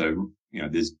 And so,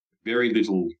 there's very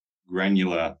little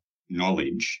granular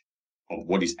knowledge of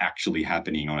what is actually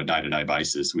happening on a day-to-day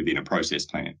basis within a process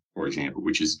plant, for example,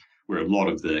 which is where a lot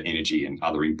of the energy and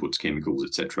other inputs, chemicals,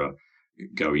 etc.,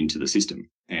 go into the system.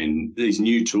 And these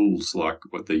new tools, like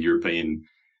what the European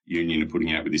Union are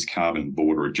putting out with this carbon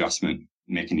border adjustment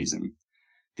mechanism,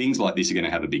 things like this are going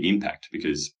to have a big impact,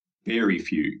 because very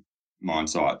few mine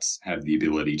sites have the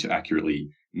ability to accurately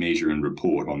measure and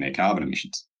report on their carbon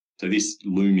emissions. So this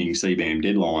looming CBAM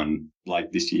deadline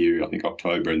late this year, I think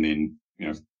October, and then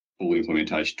full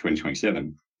implementation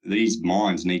 2027, these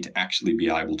mines need to actually be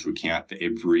able to account for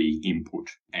every input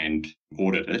and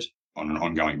audit it on an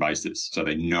ongoing basis, so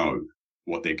they know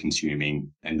what they're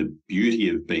consuming. And the beauty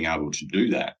of being able to do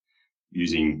that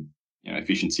using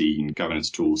efficiency and governance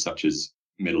tools such as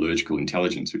metallurgical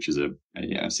intelligence, which is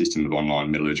a system of online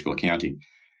metallurgical accounting,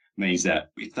 means that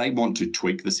if they want to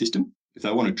tweak the system, if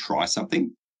they want to try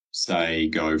something, say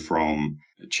go from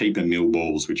cheaper mill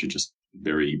balls, which are just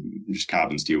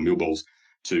carbon steel mill balls,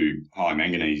 to high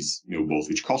manganese mill balls,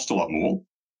 which cost a lot more,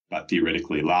 but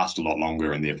theoretically last a lot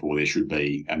longer, and therefore there should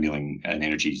be an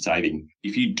energy saving.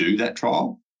 If you do that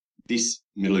trial, this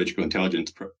metallurgical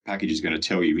intelligence package is going to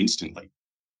tell you instantly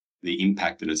the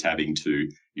impact that it's having to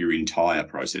your entire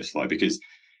process flow, because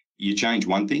you change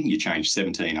one thing, you change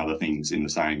 17 other things in the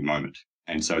same moment.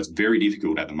 And so it's very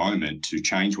difficult at the moment to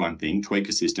change one thing, tweak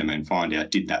a system, and find out,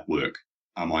 did that work?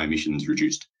 Are my emissions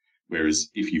reduced? Whereas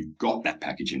if you've got that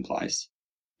package in place,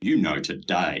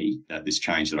 today that this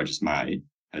change that I just made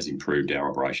has improved our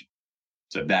operation.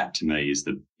 So that, to me, is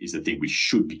the thing we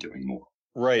should be doing more.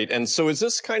 Right. And so is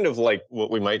this kind of like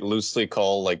what we might loosely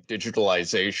call like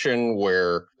digitalization,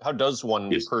 where how does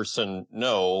one person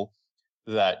know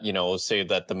that, say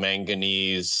that the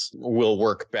manganese will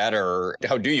work better?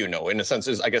 How do you know? In a sense,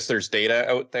 I guess there's data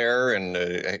out there, and,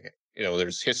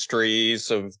 there's histories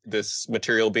of this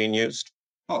material being used.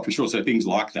 Oh, for sure. So things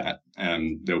like that,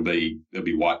 there'll be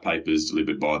white papers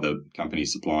delivered by the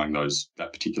companies supplying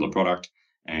that particular product,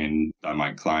 and they'll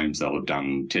make claims. They'll have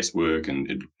done test work,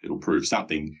 and it'll prove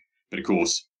something. But of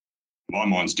course, my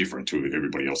mine's different to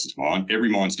everybody else's mine. Every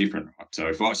mine's different. Right? So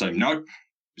if I say no,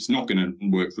 it's not going to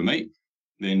work for me,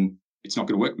 then it's not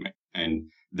going to work for me. And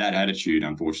that attitude,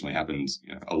 unfortunately, happens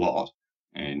a lot,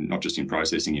 and not just in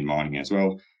processing, in mining as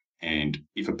well. And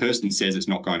if a person says it's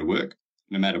not going to work,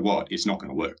 no matter what, it's not going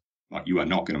to work. Like, you are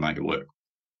not going to make it work.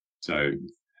 So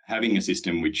having a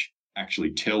system which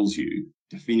actually tells you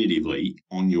definitively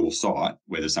on your site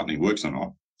whether something works or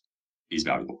not is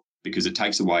valuable, because it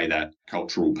takes away that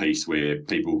cultural piece where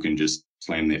people can just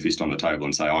slam their fist on the table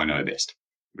and say, I know best.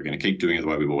 We're going to keep doing it the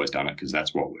way we've always done it because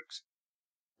that's what works.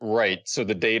 Right. So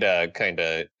the data kind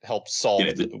of helps solve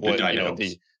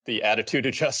the attitude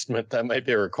adjustment that might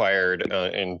be required.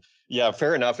 And yeah,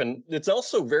 fair enough. And it's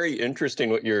also very interesting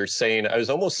what you're saying. I was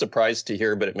almost surprised to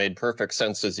hear, but it made perfect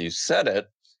sense as you said it,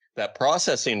 that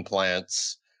processing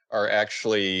plants are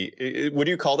actually, would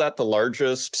you call that the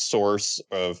largest source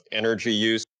of energy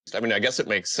use? I mean, I guess it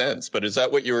makes sense, but is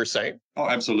that what you were saying? Oh,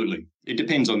 absolutely. It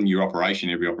depends on your operation.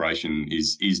 Every operation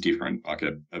is different. Like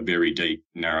a very deep,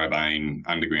 narrow vein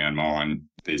underground mine,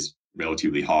 there's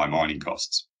relatively high mining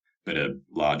costs, but a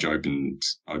large open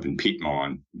pit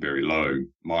mine, very low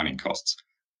mining costs.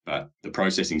 But the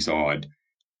processing side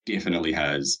definitely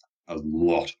has a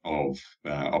lot of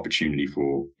opportunity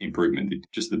for improvement.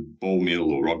 Just the ball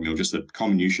mill or rod mill, just the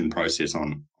comminution process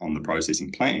on the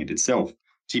processing plant itself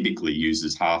typically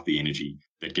uses half the energy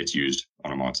that gets used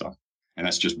on a mine site. And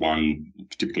that's just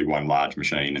typically one large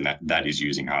machine, and that is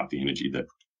using half the energy that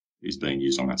is being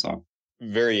used on that site.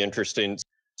 Very interesting.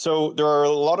 So there are a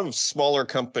lot of smaller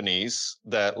companies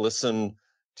that listen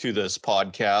to this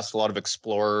podcast, a lot of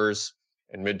explorers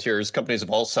and mid-tiers, companies of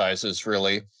all sizes,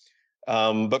 really.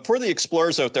 But for the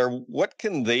explorers out there, what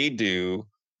can they do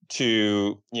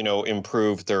to,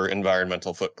 improve their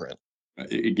environmental footprint?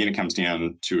 Again, it comes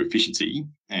down to efficiency.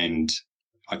 And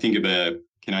I think of a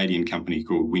Canadian company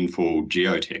called Windfall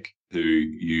Geotech, who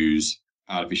use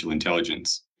artificial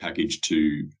intelligence packaged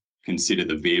to consider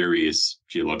the various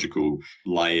geological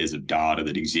layers of data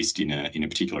that exist in a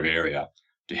particular area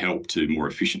to help to more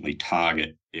efficiently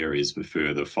target areas for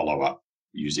further follow-up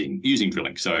using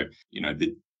drilling. So,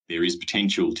 there is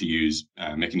potential to use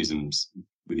mechanisms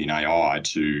within AI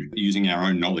to, using our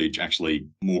own knowledge, actually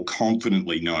more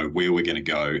confidently know where we're going to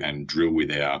go and drill with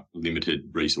our limited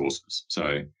resources.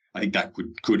 So I think that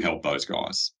could help those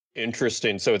guys.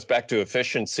 Interesting. So it's back to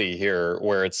efficiency here,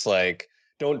 where it's like,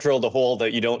 don't drill the hole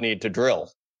that you don't need to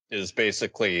drill, is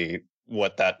basically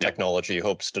what that technology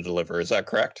hopes to deliver. Is that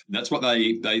correct? That's what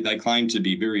they claim to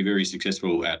be very, very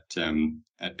successful at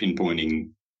pinpointing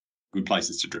good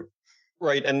places to drill.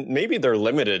 Right. And maybe they're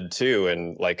limited too.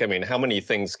 And how many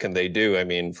things can they do? I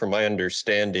mean, from my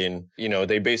understanding,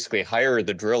 they basically hire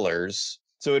the drillers.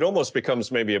 So it almost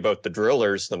becomes maybe about the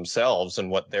drillers themselves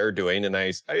and what they're doing. And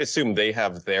I assume they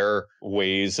have their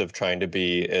ways of trying to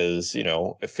be as,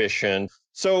 efficient.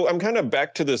 So I'm kind of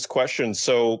back to this question.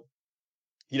 So,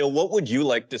 what would you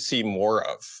like to see more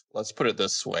of? Let's put it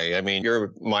this way. I mean, you're a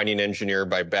mining engineer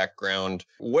by background.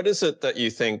 What is it that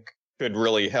you think could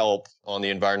really help on the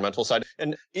environmental side?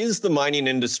 And is the mining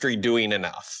industry doing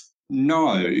enough?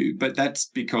 No, but that's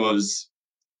because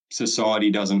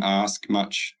society doesn't ask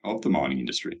much of the mining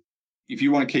industry. If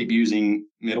you want to keep using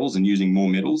metals and using more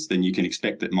metals, then you can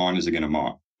expect that miners are going to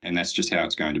mine, and that's just how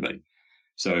it's going to be.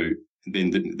 So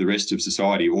then the rest of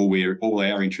society, all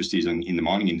our interest is in the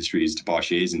mining industry is to buy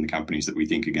shares in the companies that we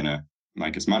think are going to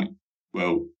make us money.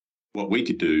 Well, what we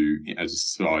could do as a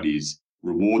society is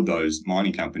reward those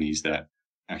mining companies that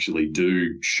actually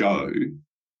do show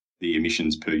the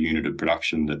emissions per unit of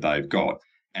production that they've got,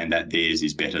 and that theirs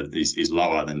is better, is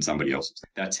lower than somebody else's.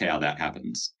 That's how that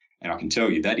happens. And I can tell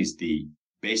you that is the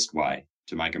best way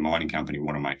to make a mining company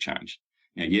want to make change.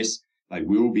 Now, yes, they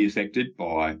will be affected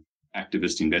by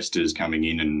activist investors coming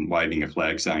in and waving a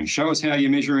flag saying, show us how you're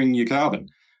measuring your carbon.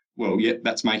 Well, yeah,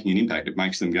 that's making an impact. It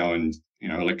makes them go and,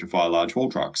 electrify large haul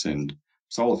trucks and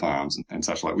solar farms and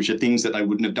such like, which are things that they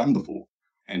wouldn't have done before.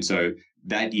 And so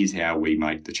that is how we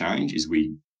make the change, is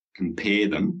we compare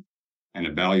them and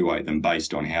evaluate them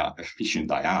based on how efficient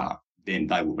they are. Then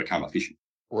they will become efficient.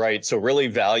 Right. So really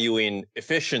valuing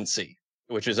efficiency,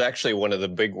 which is actually one of the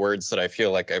big words that I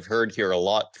feel like I've heard here a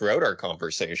lot throughout our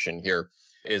conversation here,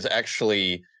 is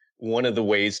actually one of the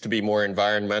ways to be more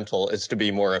environmental is to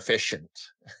be more efficient.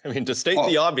 I mean, to state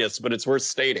the obvious, but it's worth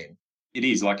stating. It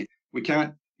is. Like, we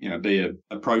can't be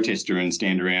a protester and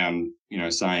stand around,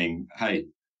 saying, hey,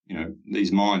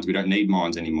 these mines, we don't need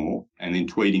mines anymore, and then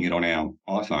tweeting it on our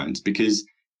iPhones, because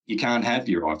you can't have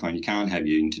your iPhone, you can't have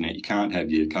your internet, you can't have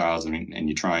your cars and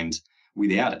your trains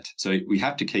without it. So we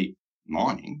have to keep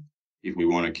mining if we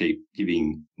want to keep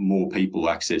giving more people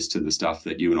access to the stuff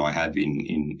that you and I have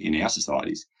in our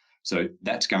societies. So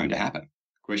that's going to happen.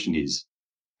 The question is,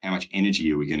 how much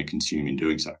energy are we going to consume in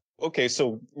doing so? Okay,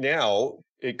 so now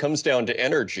it comes down to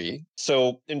energy.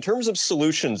 So in terms of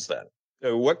solutions then,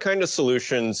 what kind of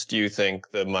solutions do you think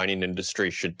the mining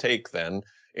industry should take then?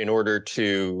 in order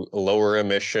to lower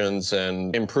emissions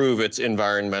and improve its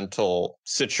environmental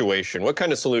situation? What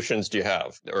kind of solutions do you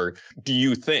have, or do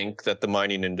you think that the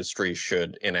mining industry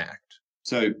should enact?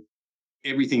 So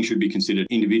everything should be considered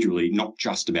individually, not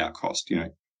just about cost.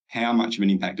 How much of an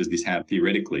impact does this have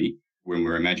theoretically when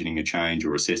we're imagining a change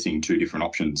or assessing two different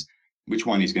options? Which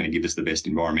one is going to give us the best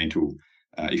environmental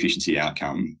efficiency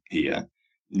outcome here?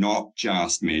 Not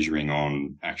just measuring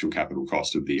on actual capital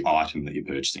cost of the item that you're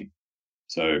purchasing.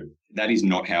 So that is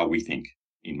not how we think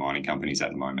in mining companies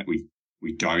at the moment.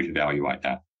 We don't evaluate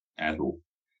that at all.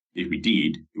 If we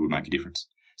did, it would make a difference.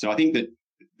 So I think that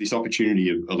this opportunity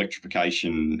of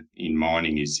electrification in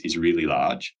mining is really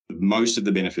large. Most of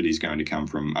the benefit is going to come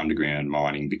from underground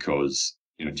mining because,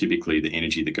 typically the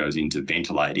energy that goes into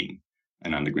ventilating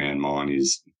an underground mine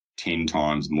is 10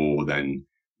 times more than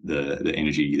the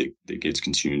energy that gets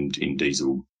consumed in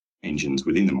diesel engines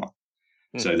within the mine.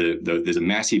 So there's a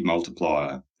massive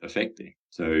multiplier effect there.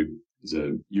 So there's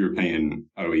a European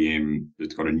OEM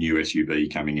that's got a new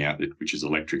SUV coming out which is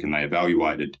electric, and they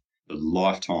evaluated the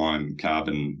lifetime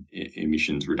carbon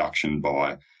emissions reduction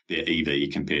by their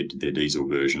EV compared to their diesel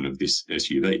version of this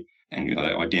SUV. And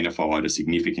they identified a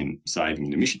significant saving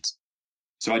in emissions.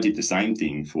 So I did the same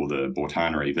thing for the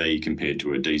Bortana EV compared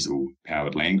to a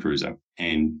diesel-powered Land Cruiser.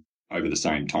 And over the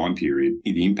same time period,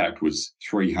 the impact was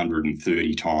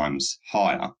 330 times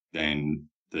higher than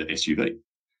the SUV.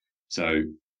 So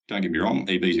don't get me wrong,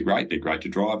 EVs are great. They're great to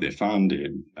drive. They're fun.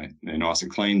 They're nice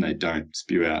and clean. They don't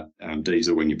spew out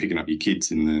diesel when you're picking up your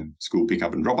kids in the school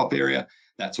pickup and drop-up area.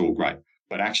 That's all great.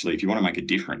 But actually, if you want to make a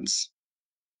difference,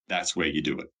 that's where you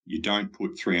do it. You don't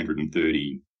put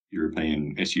 330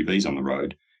 European SUVs on the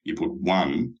road. You put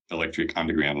one electric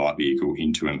underground light vehicle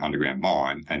into an underground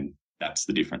mine, and that's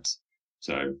the difference.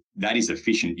 So that is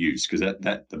efficient use because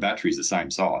that the battery is the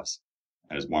same size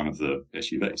as one of the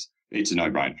SUVs. It's a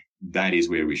no-brainer. That is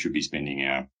where we should be spending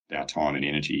our time and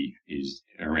energy, is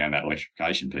around that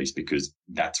electrification piece, because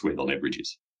that's where the leverage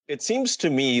is. It seems to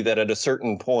me that at a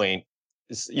certain point,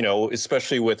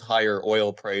 especially with higher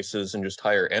oil prices and just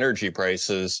higher energy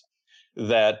prices,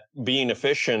 that being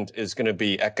efficient is going to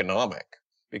be economic.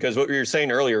 Because what you were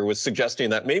saying earlier was suggesting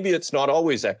that maybe it's not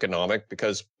always economic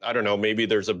because, I don't know, maybe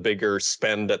there's a bigger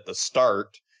spend at the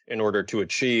start in order to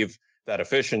achieve that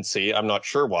efficiency. I'm not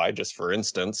sure why, just for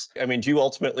instance. I mean, do you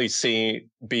ultimately see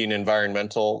being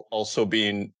environmental also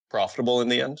being profitable in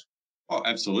the end? Oh,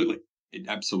 absolutely. It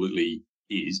absolutely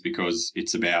is, because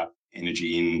it's about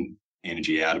energy in,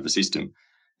 energy out of a system.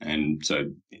 And so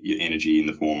energy in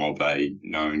the form of a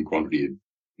known quantity of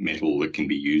metal that can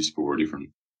be used for a different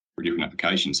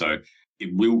application. So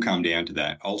it will come down to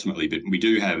that ultimately. But we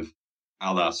do have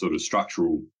other sort of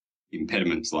structural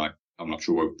impediments, like I'm not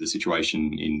sure what the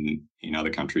situation in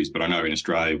other countries, but I know in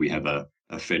Australia we have a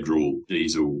federal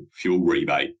diesel fuel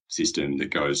rebate system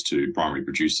that goes to primary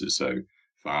producers, so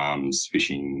farms,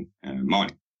 fishing,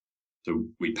 mining. So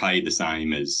we pay the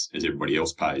same as everybody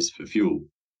else pays for fuel,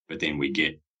 but then we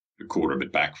get a quarter of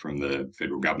it back from the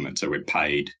federal government. So we're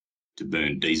paid to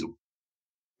burn diesel,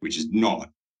 which is not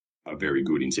a very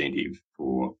good incentive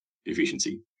for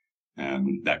efficiency.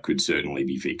 That could certainly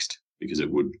be fixed, because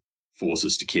it would force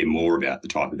us to care more about the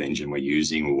type of engine we're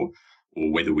using, or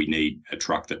whether we need a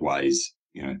truck that weighs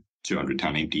 200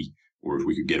 tonne empty, or if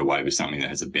we could get away with something that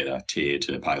has a better tear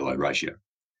to payload ratio.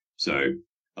 So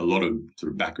a lot of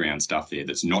sort of background stuff there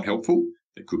that's not helpful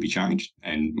that could be changed.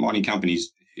 And mining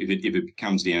companies, if it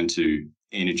comes down to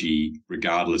energy,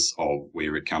 regardless of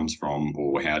where it comes from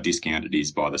or how discounted it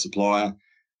is by the supplier,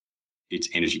 it's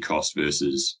energy cost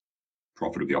versus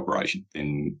profit of the operation,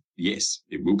 then yes,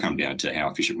 it will come down to how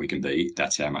efficient we can be.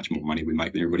 That's how much more money we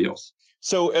make than everybody else.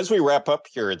 So as we wrap up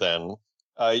here then,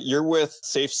 you're with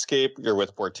Safescape, you're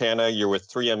with Bortana, you're with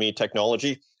 3ME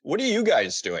Technology. What are you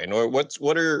guys doing? Or what's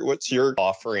your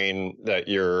offering that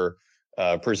you're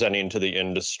presenting to the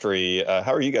industry?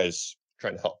 How are you guys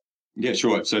trying to help? Yeah,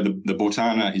 sure. So the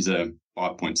Bortana is a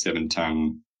 5.7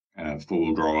 tonne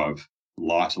four-wheel drive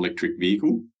light electric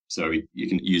vehicle. So you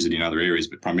can use it in other areas,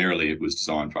 but primarily it was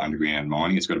designed for underground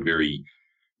mining. It's got a very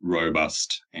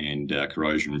robust and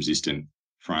corrosion-resistant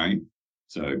frame.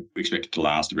 So we expect it to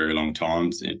last a very long time.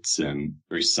 It's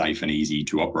very safe and easy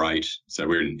to operate. So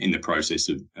we're in the process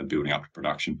of building up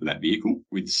production for that vehicle.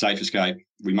 With Safescape,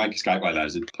 we make escapeway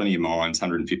ladders. There's plenty of mines,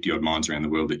 150 odd mines around the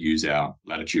world that use our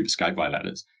ladder tube escapeway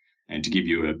ladders. And to give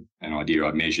you an idea,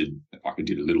 I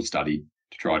did a little study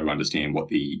to try to understand what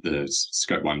the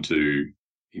scope 1, 2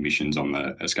 emissions on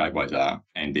the escapeways are,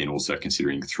 and then also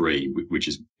considering 3, which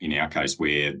is in our case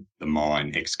where the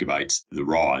mine excavates the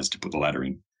rise to put the ladder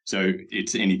in. So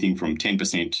it's anything from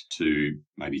 10% to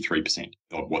maybe 3%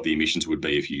 of what the emissions would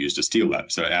be if you used a steel ladder.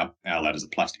 So our ladders are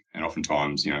plastic. And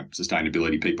oftentimes,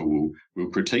 sustainability people will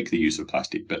critique the use of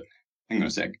plastic. But hang on a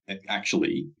sec,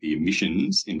 actually, the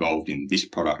emissions involved in this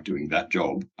product doing that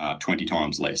job are 20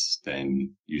 times less than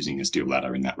using a steel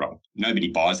ladder in that role. Nobody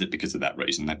buys it because of that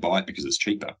reason. They buy it because it's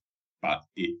cheaper. But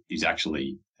it is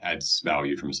actually adds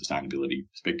value from a sustainability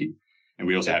perspective. And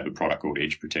we also have a product called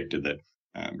Edge Protector that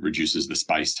reduces the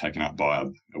space taken up by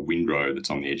a windrow that's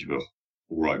on the edge of a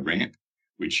road ramp,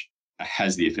 which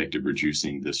has the effect of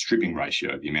reducing the stripping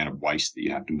ratio, the amount of waste that you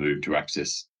have to move to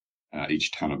access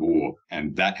each ton of ore.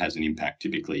 And that has an impact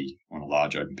typically on a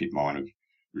large open pit mine of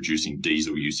reducing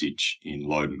diesel usage in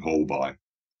load and haul by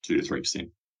 2 to 3%.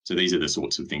 So these are the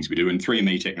sorts of things we do. And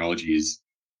 3ME technology has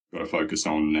got a focus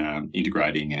on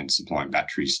integrating and supplying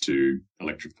batteries to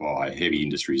electrify heavy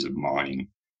industries of mining,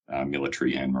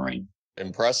 military and marine.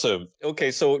 Impressive.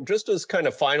 Okay, so just as kind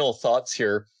of final thoughts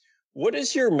here, what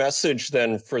is your message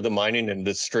then for the mining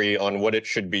industry on what it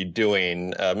should be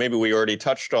doing? Maybe we already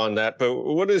touched on that, but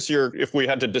if we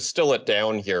had to distill it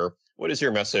down here, what is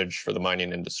your message for the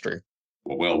mining industry?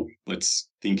 Well, let's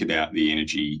think about the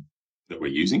energy that we're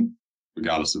using,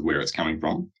 regardless of where it's coming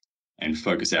from, and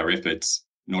focus our efforts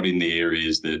not in the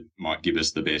areas that might give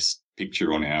us the best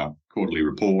picture on our quarterly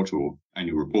report or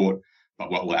annual report, but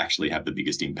what will actually have the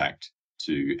biggest impact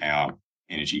to our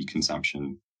energy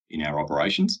consumption in our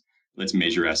operations. Let's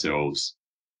measure ourselves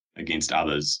against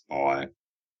others by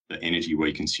the energy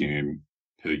we consume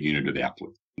per unit of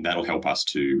output. That'll help us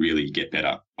to really get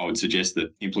better. I would suggest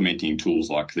that implementing tools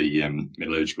like the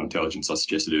metallurgical intelligence I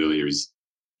suggested earlier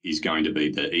is going to be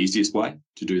the easiest way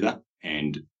to do that.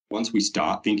 And once we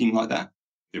start thinking like that,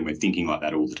 then we're thinking like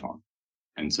that all the time.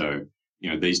 And so,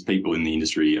 these people in the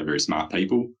industry are very smart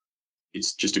people.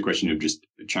 It's just a question of just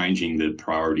changing the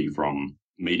priority from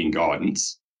meeting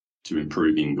guidance to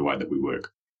improving the way that we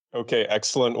work. Okay,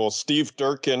 excellent. Well, Steve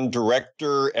Durkin,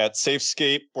 Director at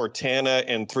Safescape, Bortana,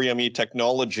 and 3ME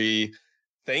Technology,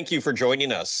 thank you for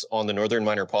joining us on the Northern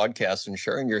Miner Podcast and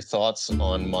sharing your thoughts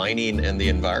on mining and the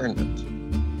environment.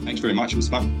 Thanks very much. It was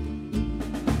fun.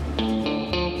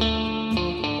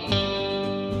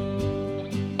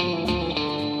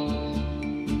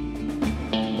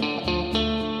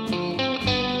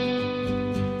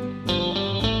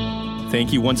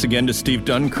 Thank you once again to Steve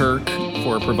Dunkirk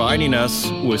for providing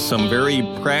us with some very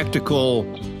practical,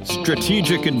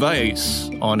 strategic advice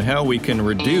on how we can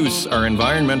reduce our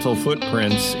environmental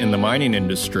footprints in the mining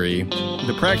industry.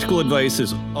 The practical advice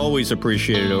is always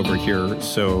appreciated over here,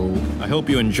 so I hope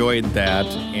you enjoyed that.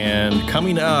 And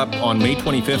coming up on May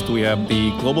 25th, we have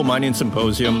the Global Mining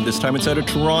Symposium. This time it's out of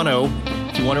Toronto.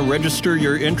 If you want to register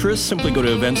your interest, simply go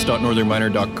to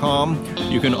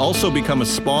events.northernminer.com. You can also become a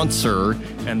sponsor,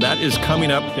 and that is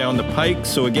coming up down the pike.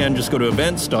 So again, just go to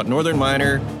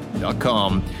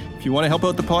events.northernminer.com. If you want to help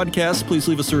out the podcast, please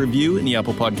leave us a review in the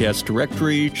Apple Podcast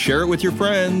directory, share it with your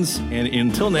friends, and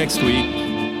until next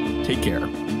week, take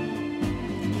care.